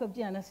in the book of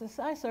Genesis.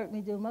 I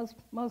certainly do. Most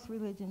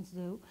religions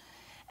do.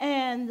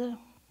 And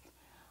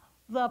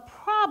the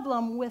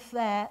problem with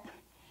that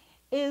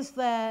is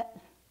that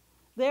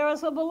there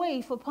is a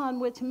belief upon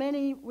which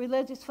many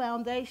religious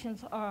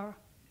foundations are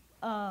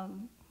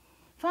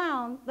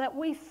found that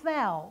we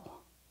fell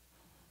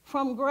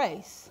from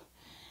grace.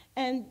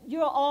 And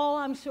you're all,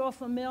 I'm sure,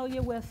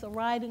 familiar with the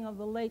writing of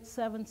the late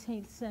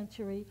 17th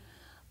century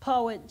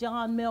poet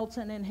John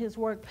Milton in his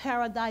work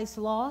Paradise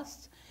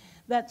Lost,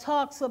 that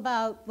talks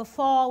about the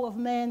fall of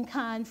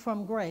mankind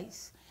from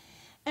grace.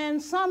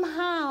 And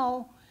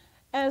somehow,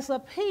 as a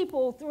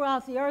people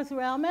throughout the earth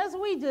realm, as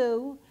we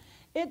do,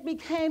 it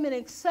became an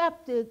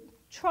accepted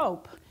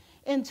trope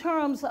in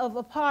terms of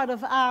a part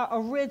of our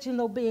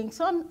original being.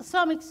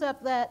 Some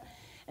accept that,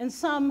 and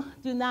some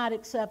do not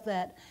accept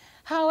that.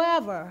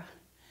 However,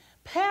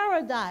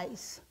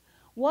 paradise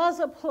was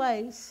a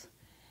place,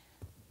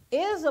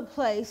 is a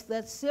place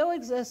that still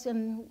exists,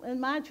 and in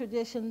my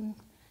tradition,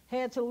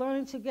 had to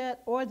learn to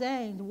get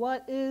ordained.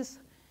 What is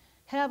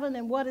heaven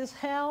and what is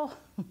hell?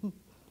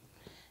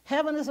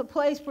 Heaven is a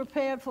place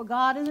prepared for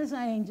God and his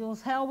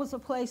angels. Hell was a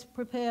place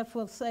prepared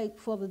for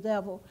the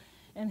devil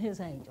and his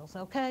angels,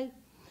 okay?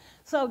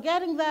 So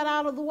getting that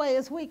out of the way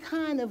as we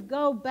kind of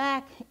go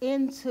back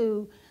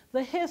into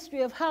the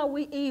history of how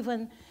we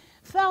even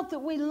felt that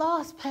we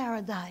lost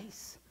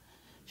paradise.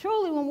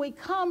 Truly, when we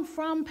come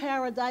from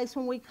paradise,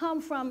 when we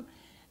come from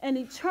an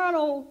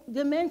eternal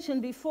dimension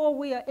before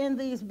we are in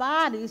these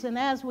bodies, and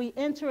as we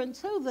enter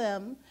into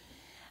them,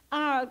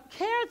 our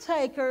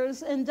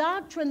caretakers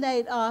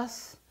indoctrinate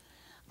us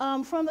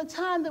from the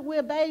time that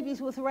we're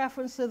babies with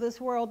reference to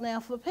this world. Now,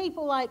 for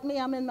people like me,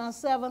 I'm in my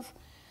seventh,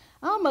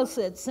 I almost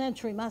said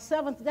century, my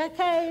seventh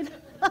decade.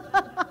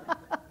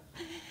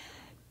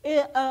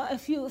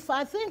 If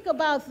I think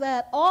about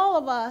that, all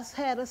of us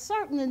had a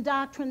certain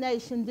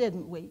indoctrination,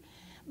 didn't we?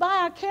 By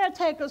our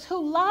caretakers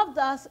who loved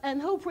us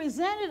and who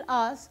presented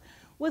us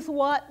with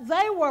what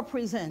they were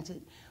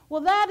presented.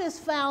 Well, that is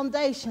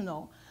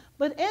foundational.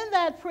 But in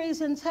that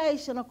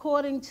presentation,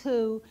 according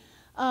to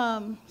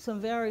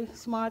some very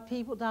smart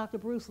people, Dr.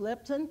 Bruce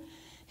Lipton,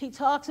 he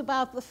talks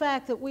about the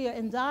fact that we are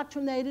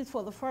indoctrinated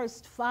for the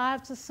first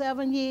 5 to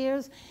 7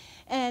 years,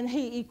 and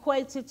he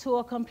equates it to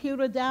a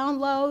computer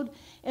download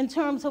in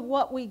terms of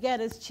what we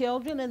get as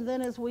children, and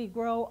then as we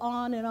grow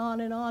on and on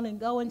and on and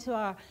go into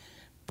our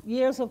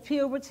years of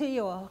puberty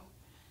or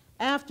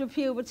after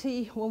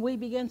puberty, when we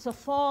begin to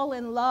fall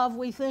in love,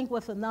 we think,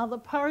 with another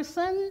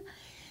person.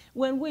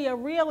 When we are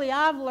really,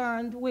 I've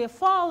learned, we're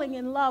falling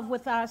in love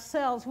with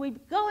ourselves. We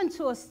go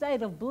into a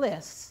state of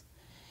bliss.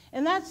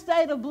 And that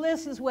state of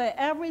bliss is where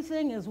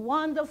everything is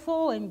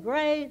wonderful and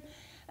great,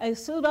 a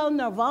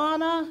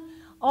pseudo-nirvana,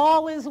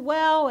 all is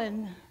well,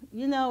 and,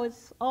 you know,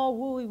 it's all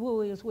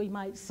wooey-wooey, as we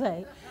might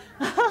say.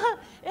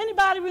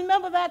 Anybody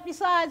remember that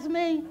besides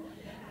me?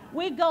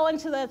 We go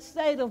into that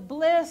state of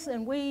bliss,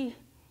 and we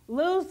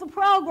lose the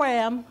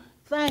program,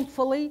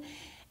 thankfully,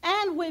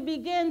 and we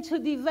begin to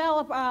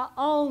develop our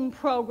own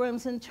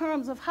programs in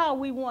terms of how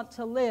we want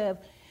to live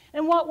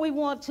and what we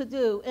want to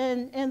do.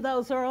 In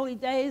those early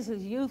days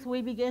as youth,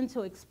 we begin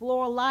to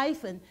explore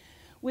life, and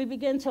we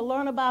begin to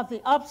learn about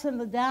the ups and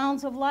the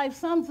downs of life.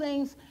 Some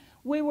things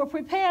we were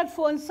prepared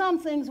for, and some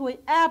things we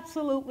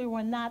absolutely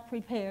were not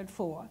prepared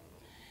for.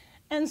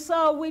 And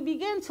so we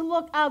begin to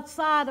look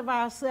outside of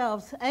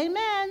ourselves,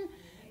 amen,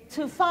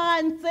 to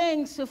find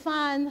things, to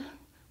find,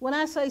 when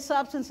I say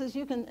substances,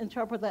 you can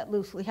interpret that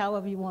loosely,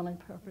 however you want to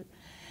interpret,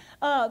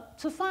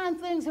 to find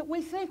things that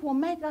we think will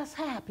make us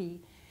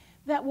happy,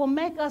 that will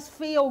make us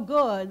feel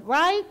good,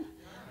 right?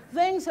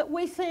 Things that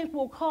we think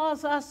will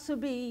cause us to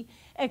be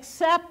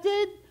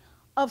accepted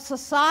of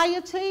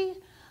society.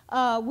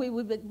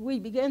 We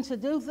begin to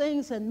do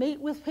things and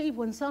meet with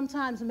people, and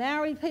sometimes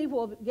marry people,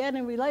 or get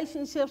in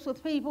relationships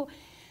with people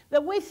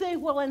that we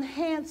think will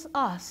enhance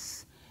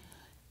us.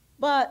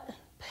 But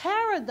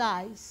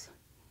paradise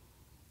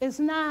is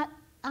not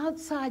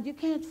outside. You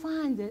can't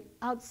find it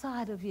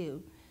outside of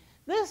you.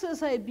 This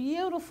is a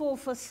beautiful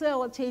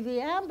facility. The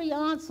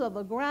ambiance of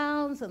the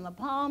grounds and the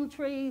palm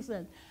trees,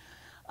 and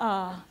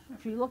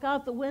if you look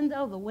out the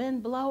window, the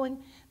wind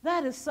blowing,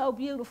 that is so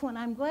beautiful, and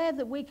I'm glad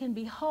that we can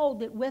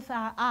behold it with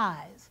our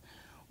eyes.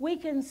 We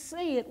can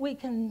see it. We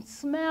can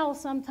smell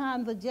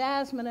sometimes the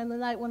jasmine in the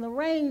night when the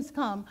rains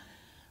come.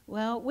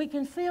 Well, we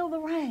can feel the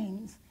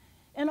rains.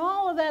 And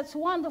all of that's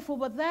wonderful,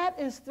 but that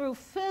is through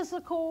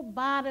physical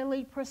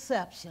bodily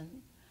perception.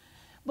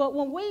 But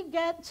when we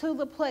get to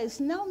the place,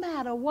 no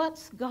matter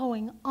what's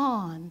going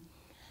on,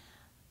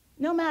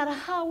 no matter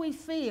how we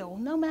feel,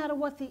 no matter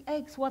what the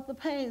aches, what the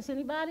pains,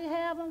 anybody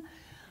have them?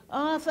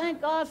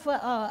 Thank God for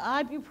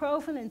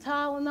ibuprofen and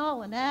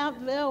Tylenol and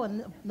Advil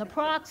and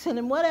naproxen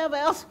and whatever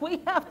else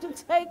we have to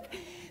take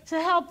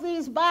to help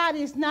these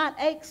bodies not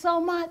ache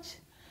so much.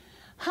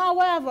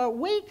 However,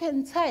 we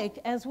can take,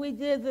 as we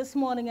did this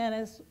morning, and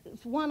as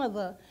it's one of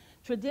the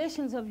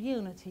traditions of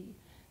unity,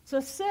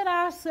 to sit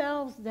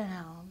ourselves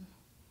down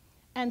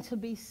and to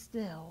be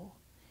still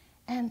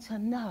and to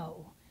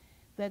know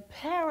that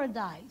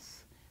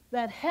paradise,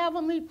 that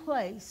heavenly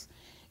place,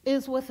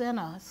 is within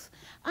us.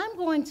 I'm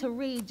going to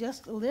read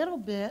just a little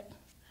bit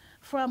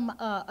from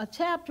a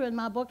chapter in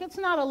my book. It's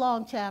not a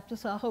long chapter,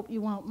 so I hope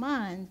you won't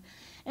mind.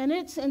 And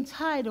it's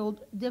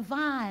entitled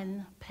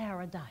Divine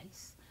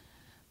Paradise,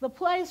 the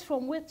place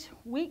from which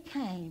we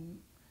came,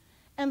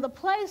 and the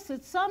place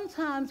that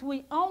sometimes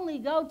we only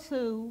go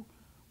to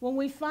when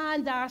we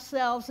find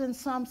ourselves in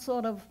some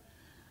sort of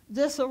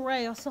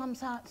disarray or some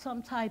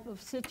type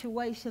of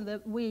situation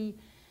that we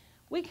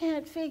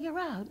can't figure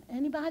out.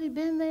 Anybody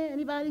been there?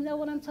 Anybody know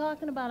what I'm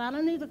talking about? I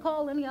don't need to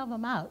call any of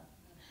them out.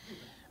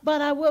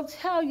 But I will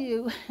tell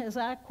you, as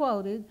I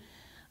quoted,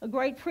 a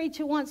great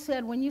preacher once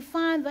said, when you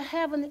find the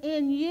heaven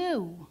in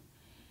you,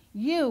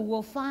 you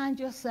will find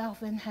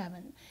yourself in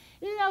heaven.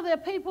 You know, there are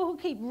people who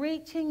keep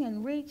reaching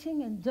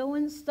and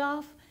doing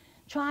stuff,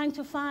 trying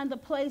to find a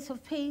place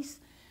of peace.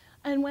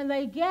 And when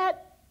they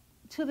get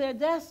to their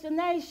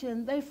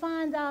destination, they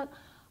find out,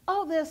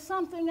 oh, there's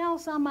something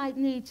else I might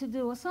need to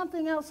do or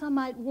something else I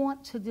might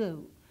want to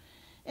do.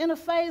 In a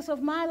phase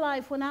of my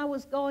life when I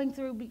was going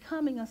through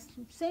becoming a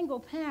single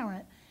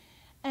parent,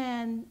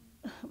 and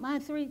my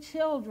 3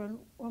 children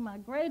were my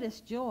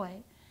greatest joy,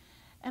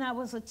 and I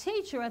was a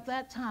teacher at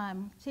that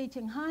time,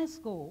 teaching high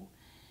school.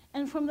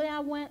 And from there, I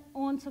went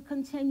on to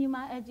continue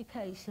my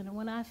education. And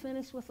when I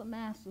finished with the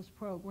master's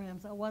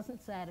programs, I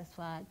wasn't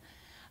satisfied.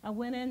 I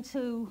went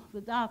into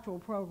the doctoral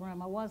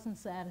program. I wasn't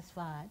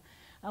satisfied.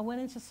 I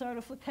went into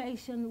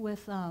certification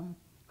with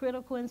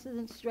critical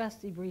incident stress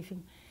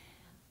debriefing,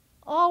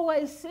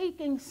 always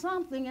seeking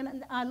something.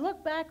 And I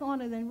look back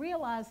on it and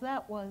realize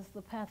that was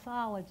the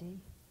pathology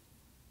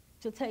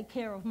to take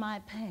care of my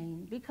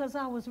pain, because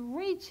I was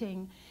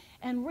reaching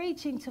and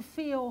reaching to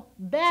feel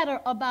better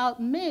about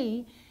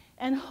me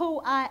and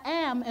who I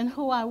am and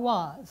who I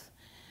was.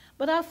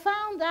 But I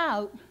found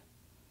out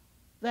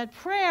that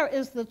prayer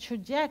is the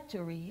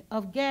trajectory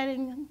of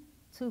getting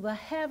to the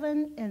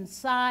heaven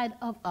inside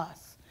of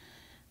us.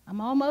 I'm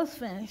almost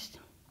finished.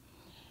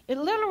 It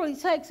literally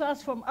takes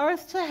us from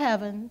earth to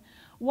heaven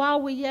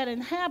while we yet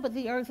inhabit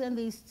the earth in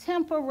these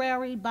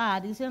temporary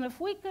bodies. And if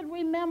we could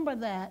remember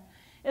that,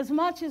 as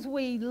much as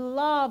we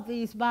love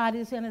these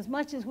bodies and as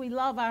much as we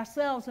love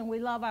ourselves and we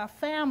love our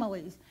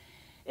families,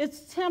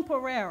 it's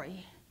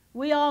temporary.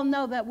 We all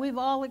know that. We've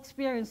all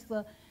experienced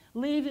the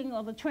leaving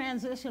or the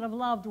transition of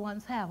loved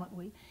ones, haven't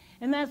we?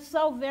 And that's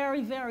so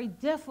very, very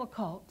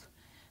difficult.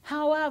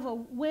 However,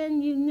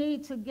 when you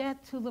need to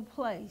get to the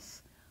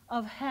place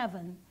of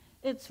heaven,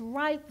 it's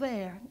right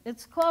there.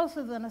 It's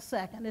closer than a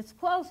second. It's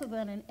closer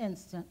than an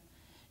instant.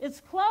 It's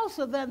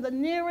closer than the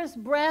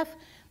nearest breath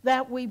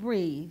that we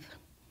breathe.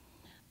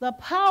 The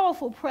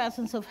powerful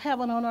presence of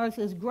heaven on earth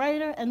is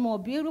greater and more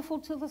beautiful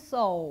to the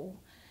soul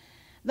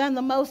than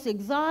the most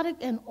exotic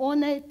and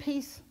ornate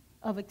piece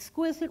of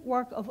exquisite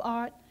work of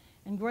art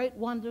and great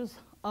wonders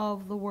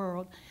of the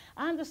world.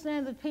 I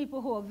understand that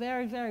people who are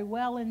very, very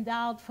well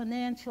endowed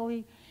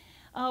financially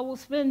will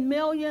spend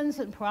millions,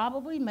 and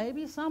probably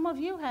maybe some of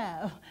you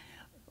have,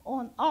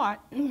 on art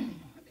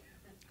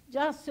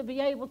just to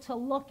be able to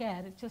look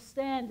at it, to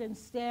stand and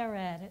stare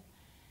at it,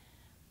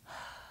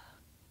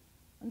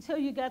 until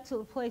you get to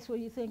a place where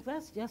you think,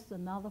 that's just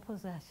another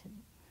possession.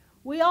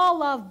 We all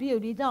love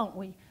beauty, don't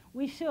we?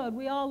 We should.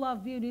 We all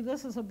love beauty.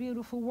 This is a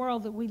beautiful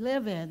world that we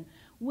live in.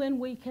 When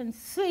we can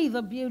see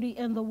the beauty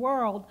in the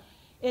world,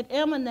 it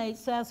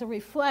emanates as a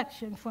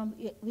reflection from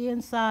the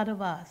inside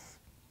of us.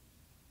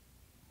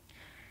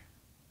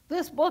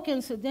 This book,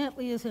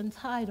 incidentally, is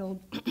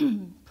entitled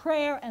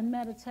Prayer and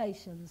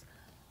Meditations,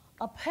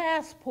 a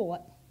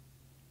Passport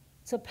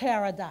to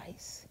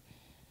Paradise.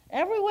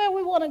 Everywhere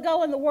we want to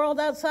go in the world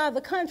outside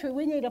the country,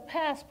 we need a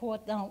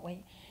passport, don't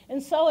we?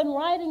 And so in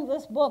writing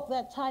this book,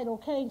 that title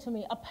came to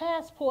me, A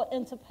Passport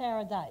into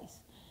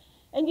Paradise.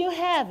 And you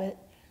have it.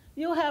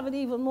 You'll have it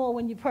even more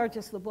when you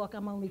purchase the book.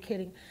 I'm only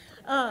kidding.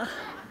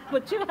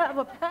 But you have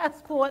a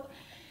passport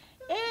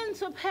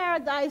into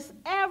paradise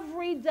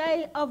every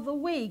day of the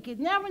week. It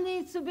never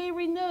needs to be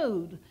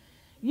renewed.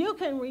 You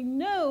can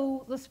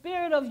renew the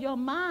spirit of your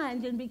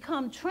mind and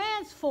become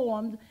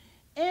transformed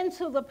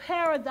into the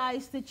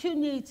paradise that you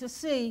need to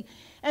see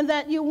and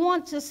that you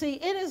want to see.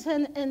 It is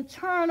an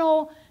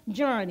internal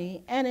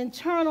journey, an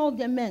internal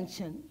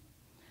dimension.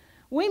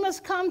 We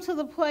must come to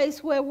the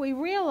place where we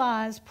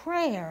realize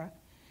prayer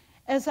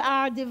as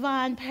our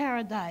divine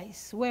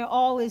paradise, where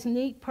all is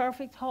neat,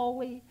 perfect,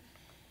 holy,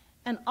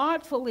 and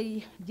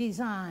artfully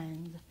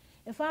designed.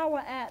 If I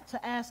were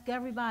to ask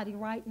everybody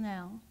right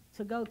now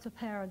to go to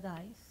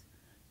paradise,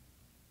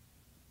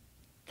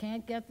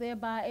 can't get there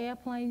by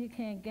airplane, you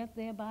can't get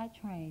there by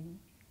train,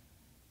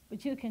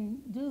 but you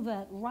can do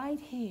that right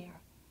here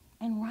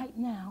and right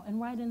now and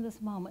right in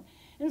this moment.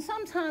 And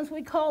sometimes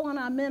we call on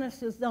our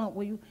ministers, don't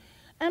we?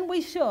 And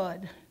we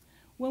should.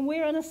 When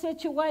we're in a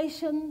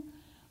situation,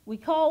 we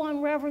call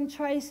on Reverend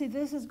Tracey.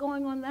 This is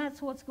going on.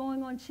 That's what's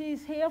going on.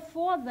 She's here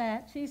for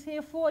that. She's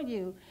here for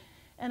you.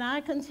 And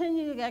I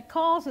continue to get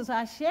calls, as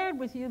I shared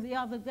with you the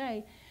other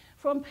day,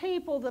 from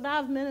people that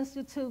I've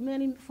ministered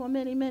to for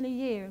many, many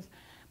years.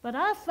 But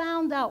I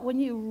found out when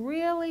you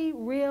really,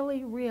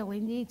 really, really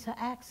need to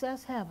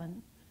access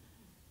heaven,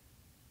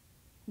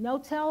 no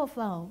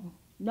telephone,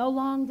 no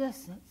long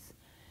distance.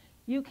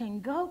 You can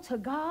go to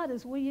God,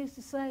 as we used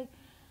to say,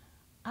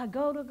 I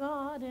go to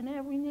God in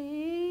every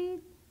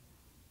need,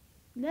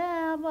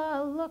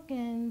 never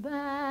looking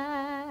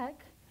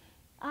back.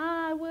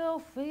 I will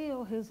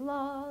feel his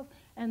love,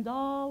 and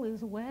all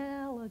is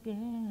well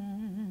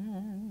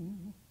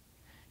again.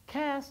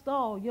 Cast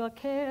all your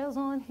cares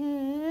on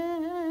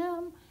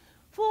him,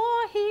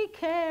 for he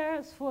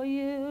cares for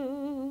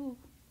you.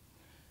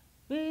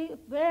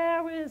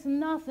 There is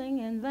nothing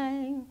in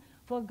vain,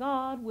 for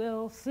God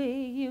will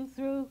see you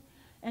through.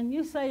 And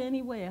you say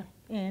anywhere,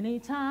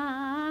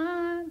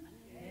 anytime,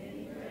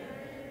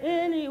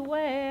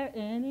 anywhere,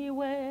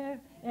 anywhere,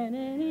 and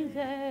any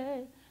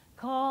day.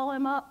 Call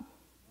him up,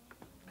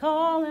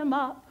 call him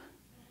up.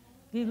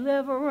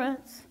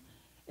 Deliverance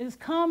is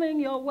coming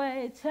your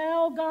way.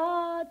 Tell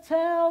God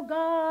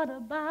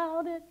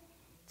about it.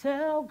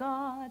 Tell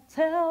God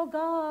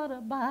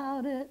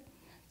about it.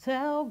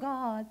 Tell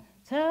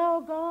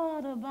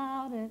God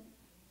about it.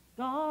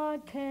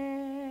 God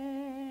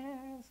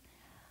cares.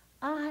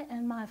 I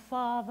and my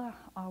Father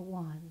are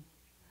one.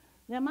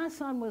 Now, my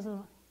son was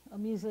a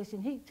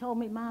musician. He told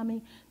me,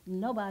 Mommy,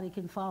 nobody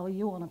can follow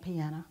you on a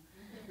piano.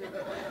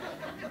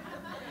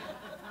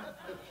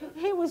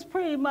 He was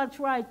pretty much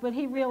right, but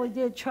he really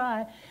did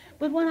try.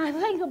 But when I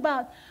think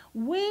about,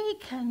 we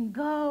can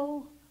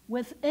go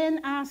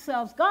within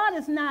ourselves. God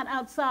is not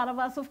outside of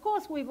us. Of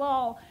course, we've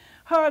all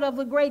heard of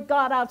the great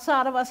God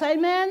outside of us.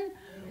 Amen?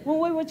 When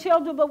we were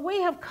children, but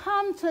we have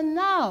come to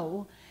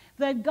know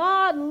that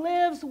God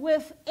lives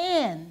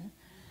within.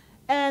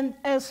 And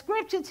as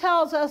Scripture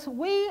tells us,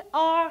 we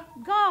are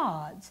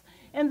God's.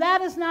 And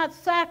that is not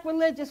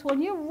sacrilegious.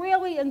 When you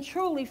really and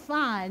truly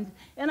find,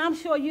 and I'm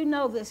sure you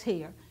know this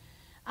here,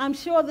 I'm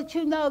sure that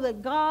you know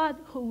that God,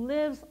 who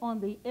lives on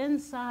the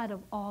inside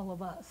of all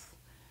of us,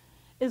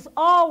 is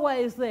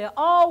always there,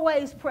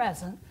 always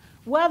present,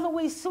 whether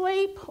we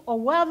sleep or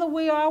whether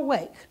we are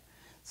awake.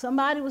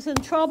 Somebody was in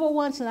trouble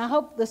once, and I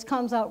hope this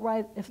comes out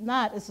right. If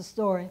not, it's a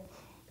story.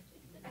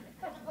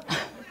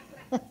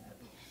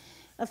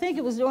 I think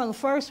it was during the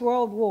First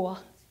World War,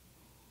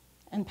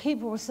 and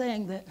people were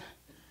saying that,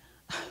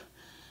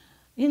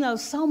 you know,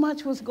 so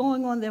much was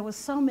going on. There were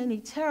so many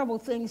terrible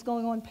things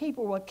going on.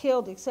 People were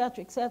killed, et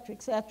cetera, et cetera,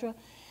 et cetera.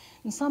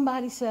 And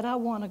somebody said, I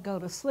want to go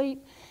to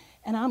sleep,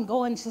 and I'm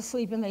going to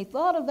sleep. And they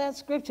thought of that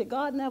scripture,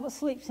 God never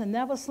sleeps and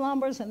never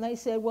slumbers. And they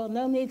said, well,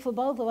 no need for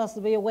both of us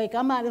to be awake.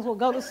 I might as well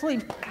go to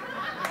sleep.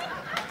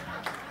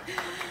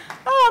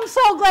 Oh, I'm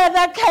so glad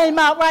that came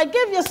out right.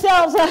 Give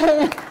yourselves a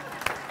hand.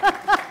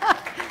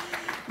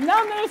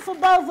 No need for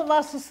both of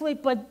us to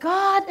sleep, but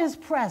God is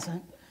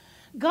present.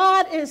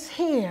 God is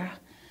here.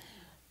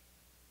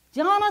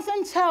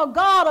 Jonathan, tell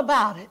God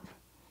about it.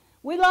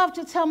 We love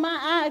to tell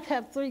I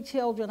have 3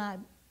 children. I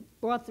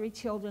brought 3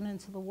 children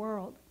into the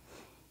world.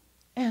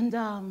 And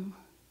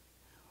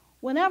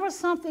whenever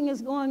something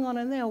is going on,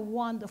 and they're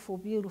wonderful,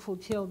 beautiful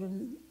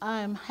children,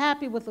 I am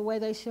happy with the way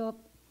they show up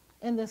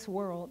in this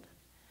world.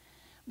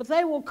 But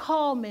they will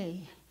call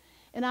me,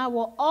 and I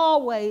will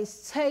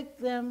always take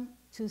them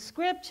to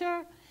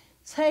Scripture,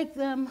 take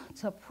them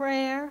to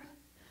prayer,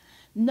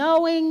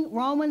 knowing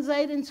Romans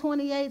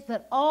 8:28,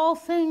 that all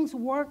things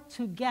work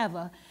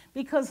together,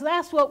 because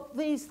that's what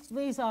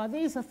these are.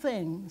 These are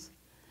things.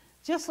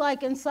 Just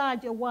like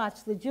inside your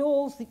watch, the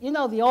jewels, you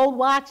know, the old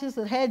watches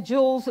that had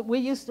jewels that we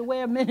used to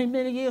wear many,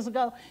 many years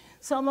ago.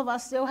 Some of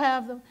us still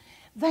have them.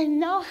 They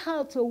know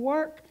how to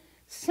work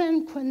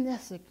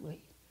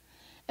synchronistically.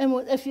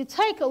 And if you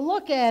take a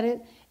look at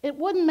it, it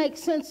wouldn't make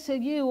sense to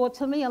you or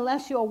to me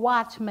unless you're a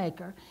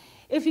watchmaker.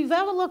 If you've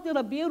ever looked at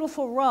a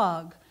beautiful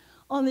rug,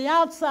 on the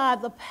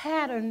outside, the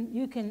pattern,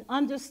 you can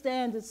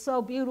understand it's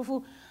so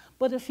beautiful.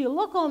 But if you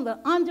look on the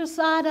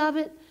underside of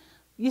it,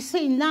 you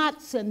see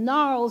knots and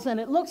gnarls, and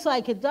it looks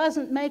like it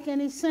doesn't make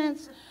any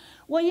sense.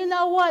 Well, you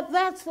know what?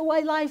 That's the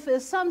way life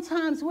is.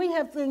 Sometimes we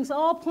have things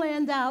all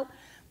planned out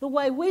the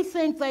way we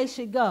think they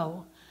should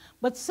go.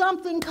 But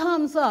something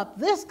comes up.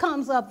 This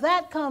comes up.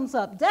 That comes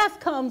up. Death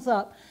comes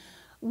up.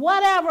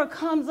 Whatever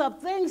comes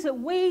up, things that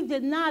we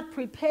did not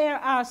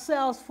prepare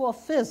ourselves for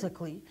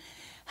physically.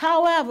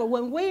 However,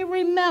 when we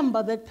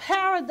remember that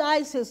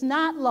paradise is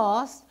not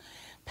lost,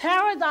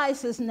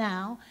 paradise is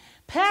now,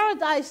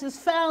 paradise is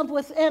found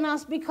within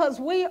us because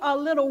we are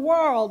little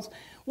worlds.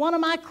 One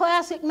of my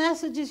classic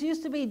messages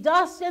used to be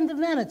dust and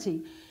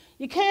divinity.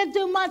 You can't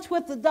do much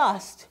with the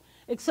dust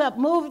except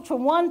move it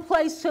from one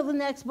place to the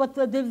next, but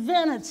the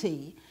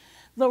divinity,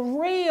 the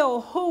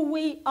real who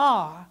we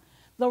are,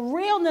 the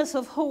realness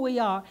of who we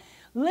are.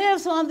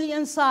 lives on the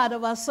inside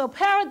of us. So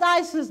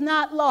paradise is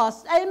not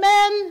lost. Amen?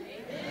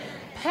 Amen.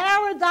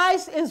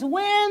 Paradise is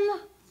when? Now.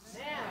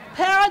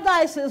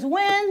 Paradise is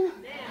when? Now.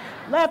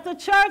 Let the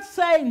church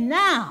say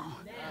now.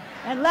 Now.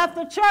 And let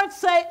the church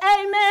say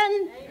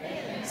amen.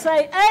 Amen.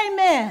 Say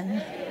amen.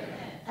 Amen.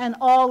 And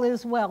all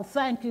is well.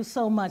 Thank you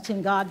so much,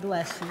 and God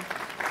bless you.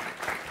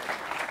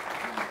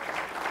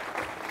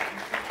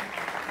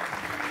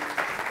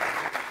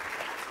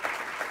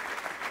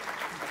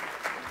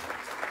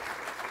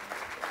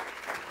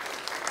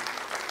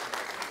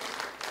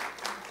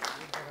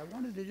 I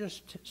wanted to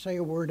just say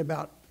a word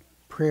about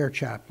prayer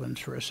chaplains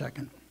for a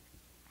second.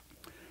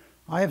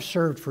 I have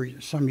served for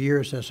some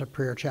years as a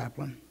prayer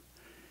chaplain,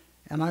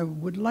 and I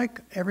would like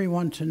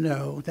everyone to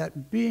know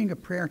that being a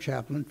prayer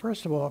chaplain,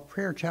 first of all,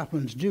 prayer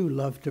chaplains do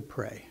love to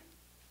pray.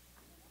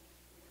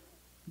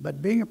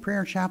 But being a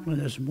prayer chaplain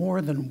is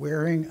more than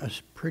wearing a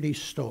pretty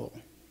stole.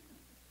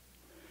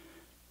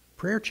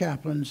 Prayer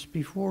chaplains,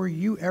 before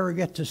you ever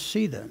get to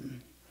see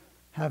them,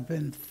 have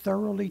been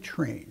thoroughly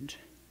trained.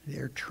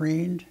 They're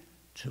trained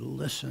to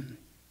listen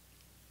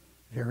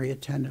very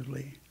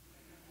attentively.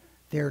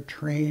 They're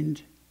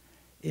trained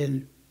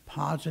in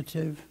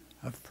positive,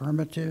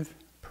 affirmative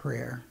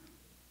prayer.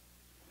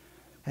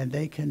 And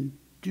they can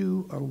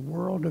do a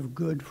world of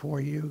good for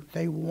you.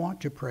 They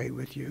want to pray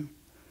with you.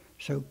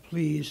 So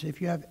please, if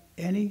you have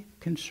any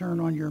concern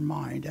on your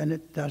mind, and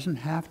it doesn't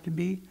have to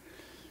be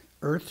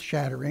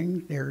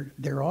earth-shattering,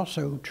 they're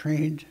also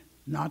trained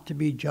not to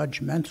be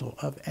judgmental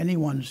of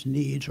anyone's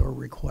needs or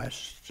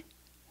requests.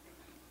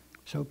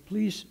 So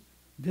please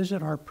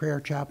visit our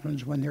prayer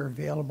chaplains when they're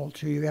available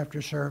to you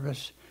after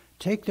service.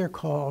 Take their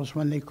calls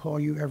when they call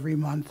you every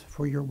month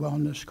for your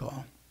wellness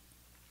call.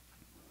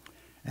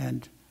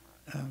 And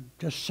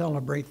just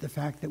celebrate the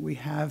fact that we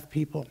have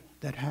people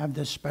that have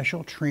this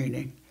special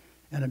training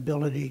and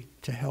ability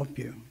to help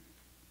you.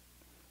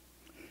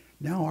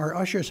 Now, our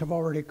ushers have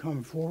already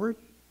come forward,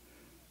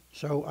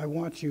 so I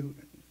want to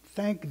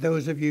thank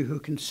those of you who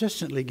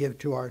consistently give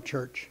to our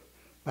church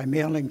by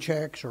mailing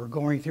checks or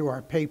going through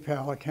our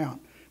PayPal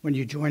account when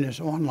you join us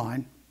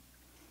online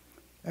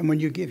and when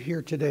you give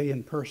here today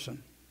in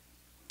person.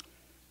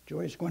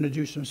 Joy is going to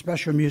do some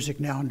special music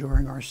now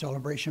during our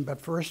celebration,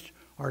 but first,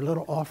 our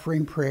little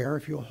offering prayer.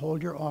 If you'll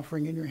hold your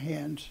offering in your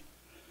hands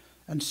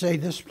and say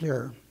this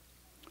prayer: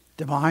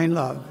 divine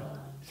love,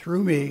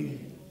 through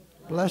me,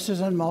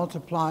 blesses and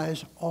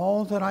multiplies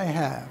all that I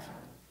have,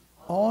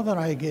 all that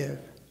I give,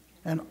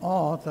 and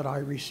all that I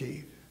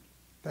receive.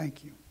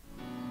 Thank you.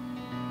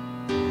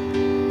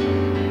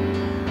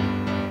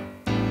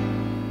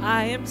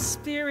 I am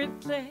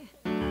spirit-led,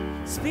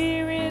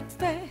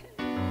 spirit-led,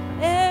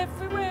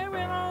 everywhere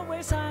and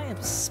always I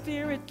am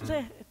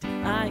spirit-led.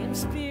 I am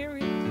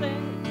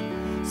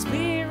spirit-led,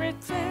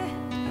 spirit-led,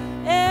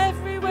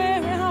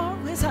 everywhere and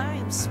always I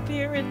am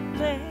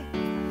spirit-led.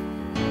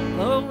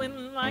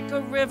 Flowing like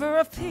a river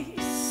of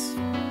peace,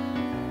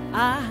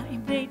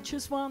 I'm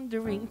nature's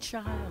wandering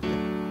child.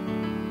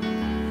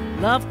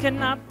 Love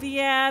cannot be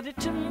added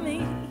to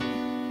me.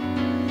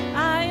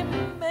 I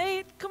am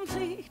made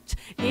complete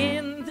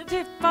in the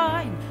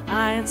divine.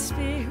 I am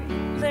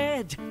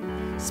spirit-led,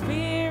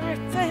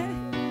 spirit-led,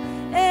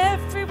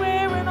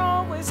 everywhere and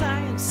always I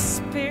am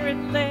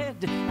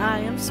spirit-led. I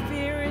am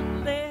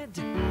spirit-led,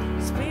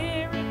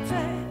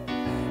 spirit-led,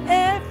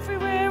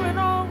 everywhere and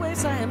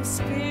always I am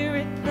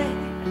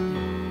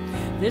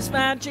spirit-led. There's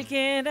magic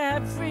in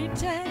every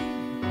day,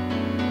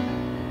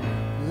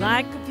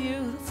 like a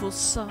beautiful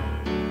song.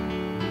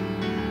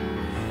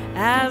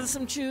 As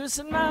I'm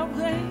choosing my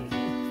way,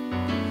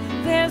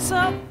 there's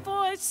a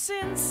voice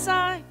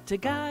inside to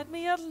guide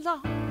me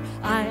along.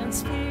 I am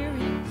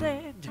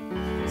spirit-led,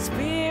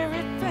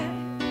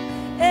 spirit-led,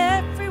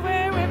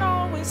 everywhere and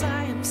always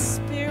I am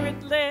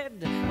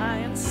spirit-led. I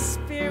am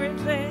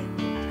spirit-led,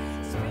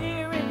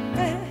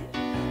 spirit-led,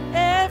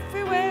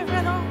 everywhere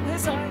and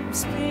always I am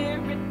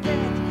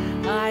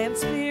spirit-led. I am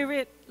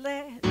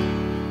spirit-led,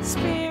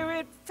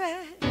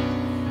 spirit-fed,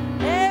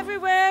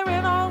 everywhere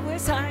and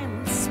always I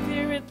am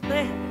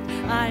spirit-led.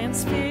 I am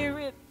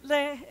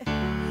spirit-led,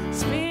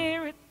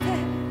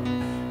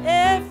 spirit-led,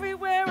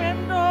 everywhere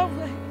and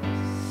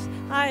always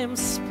I am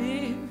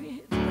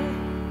spirit-led.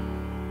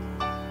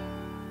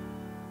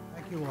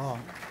 Thank you all.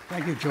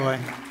 Thank you, Joy.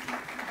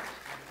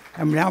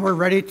 And now we're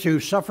ready to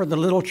suffer the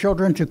little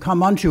children to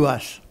come unto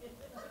us.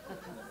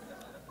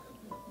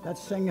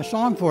 Let's sing a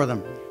song for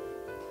them.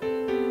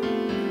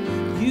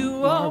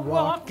 You are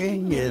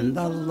walking in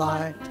the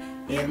light,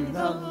 in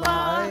the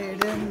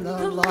light, in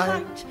the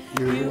light.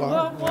 You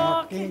are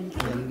walking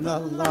in the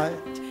light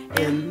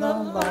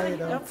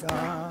of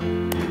God.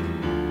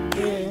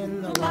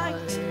 In the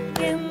light,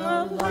 in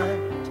the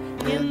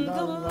light, in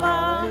the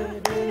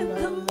light, in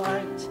the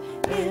light,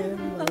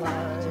 in the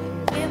light,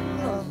 in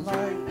the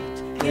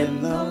light,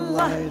 in the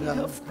light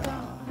of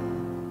God.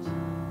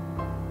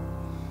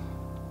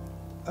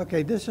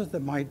 Okay, this is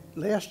my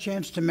last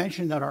chance to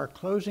mention that our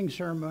closing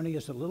ceremony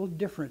is a little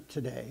different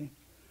today.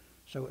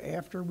 So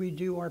after we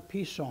do our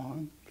peace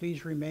song,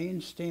 please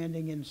remain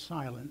standing in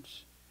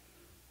silence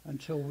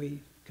until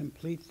we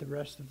complete the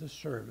rest of the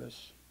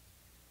service.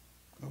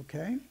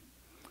 Okay?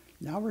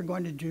 Now we're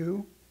going to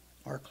do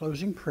our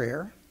closing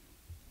prayer.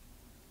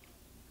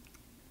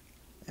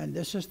 And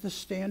this is the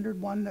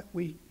standard one that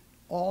we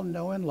all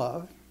know and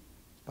love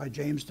by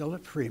James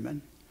Dillett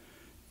Freeman.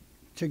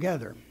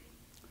 Together.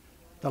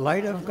 The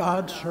light of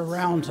God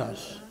surrounds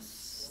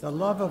us. The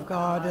love of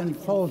God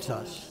enfolds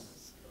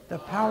us. The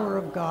power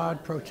of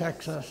God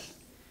protects us.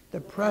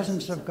 The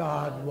presence of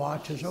God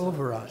watches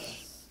over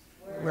us.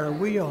 Where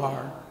we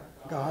are,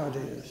 God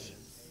is.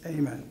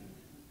 Amen.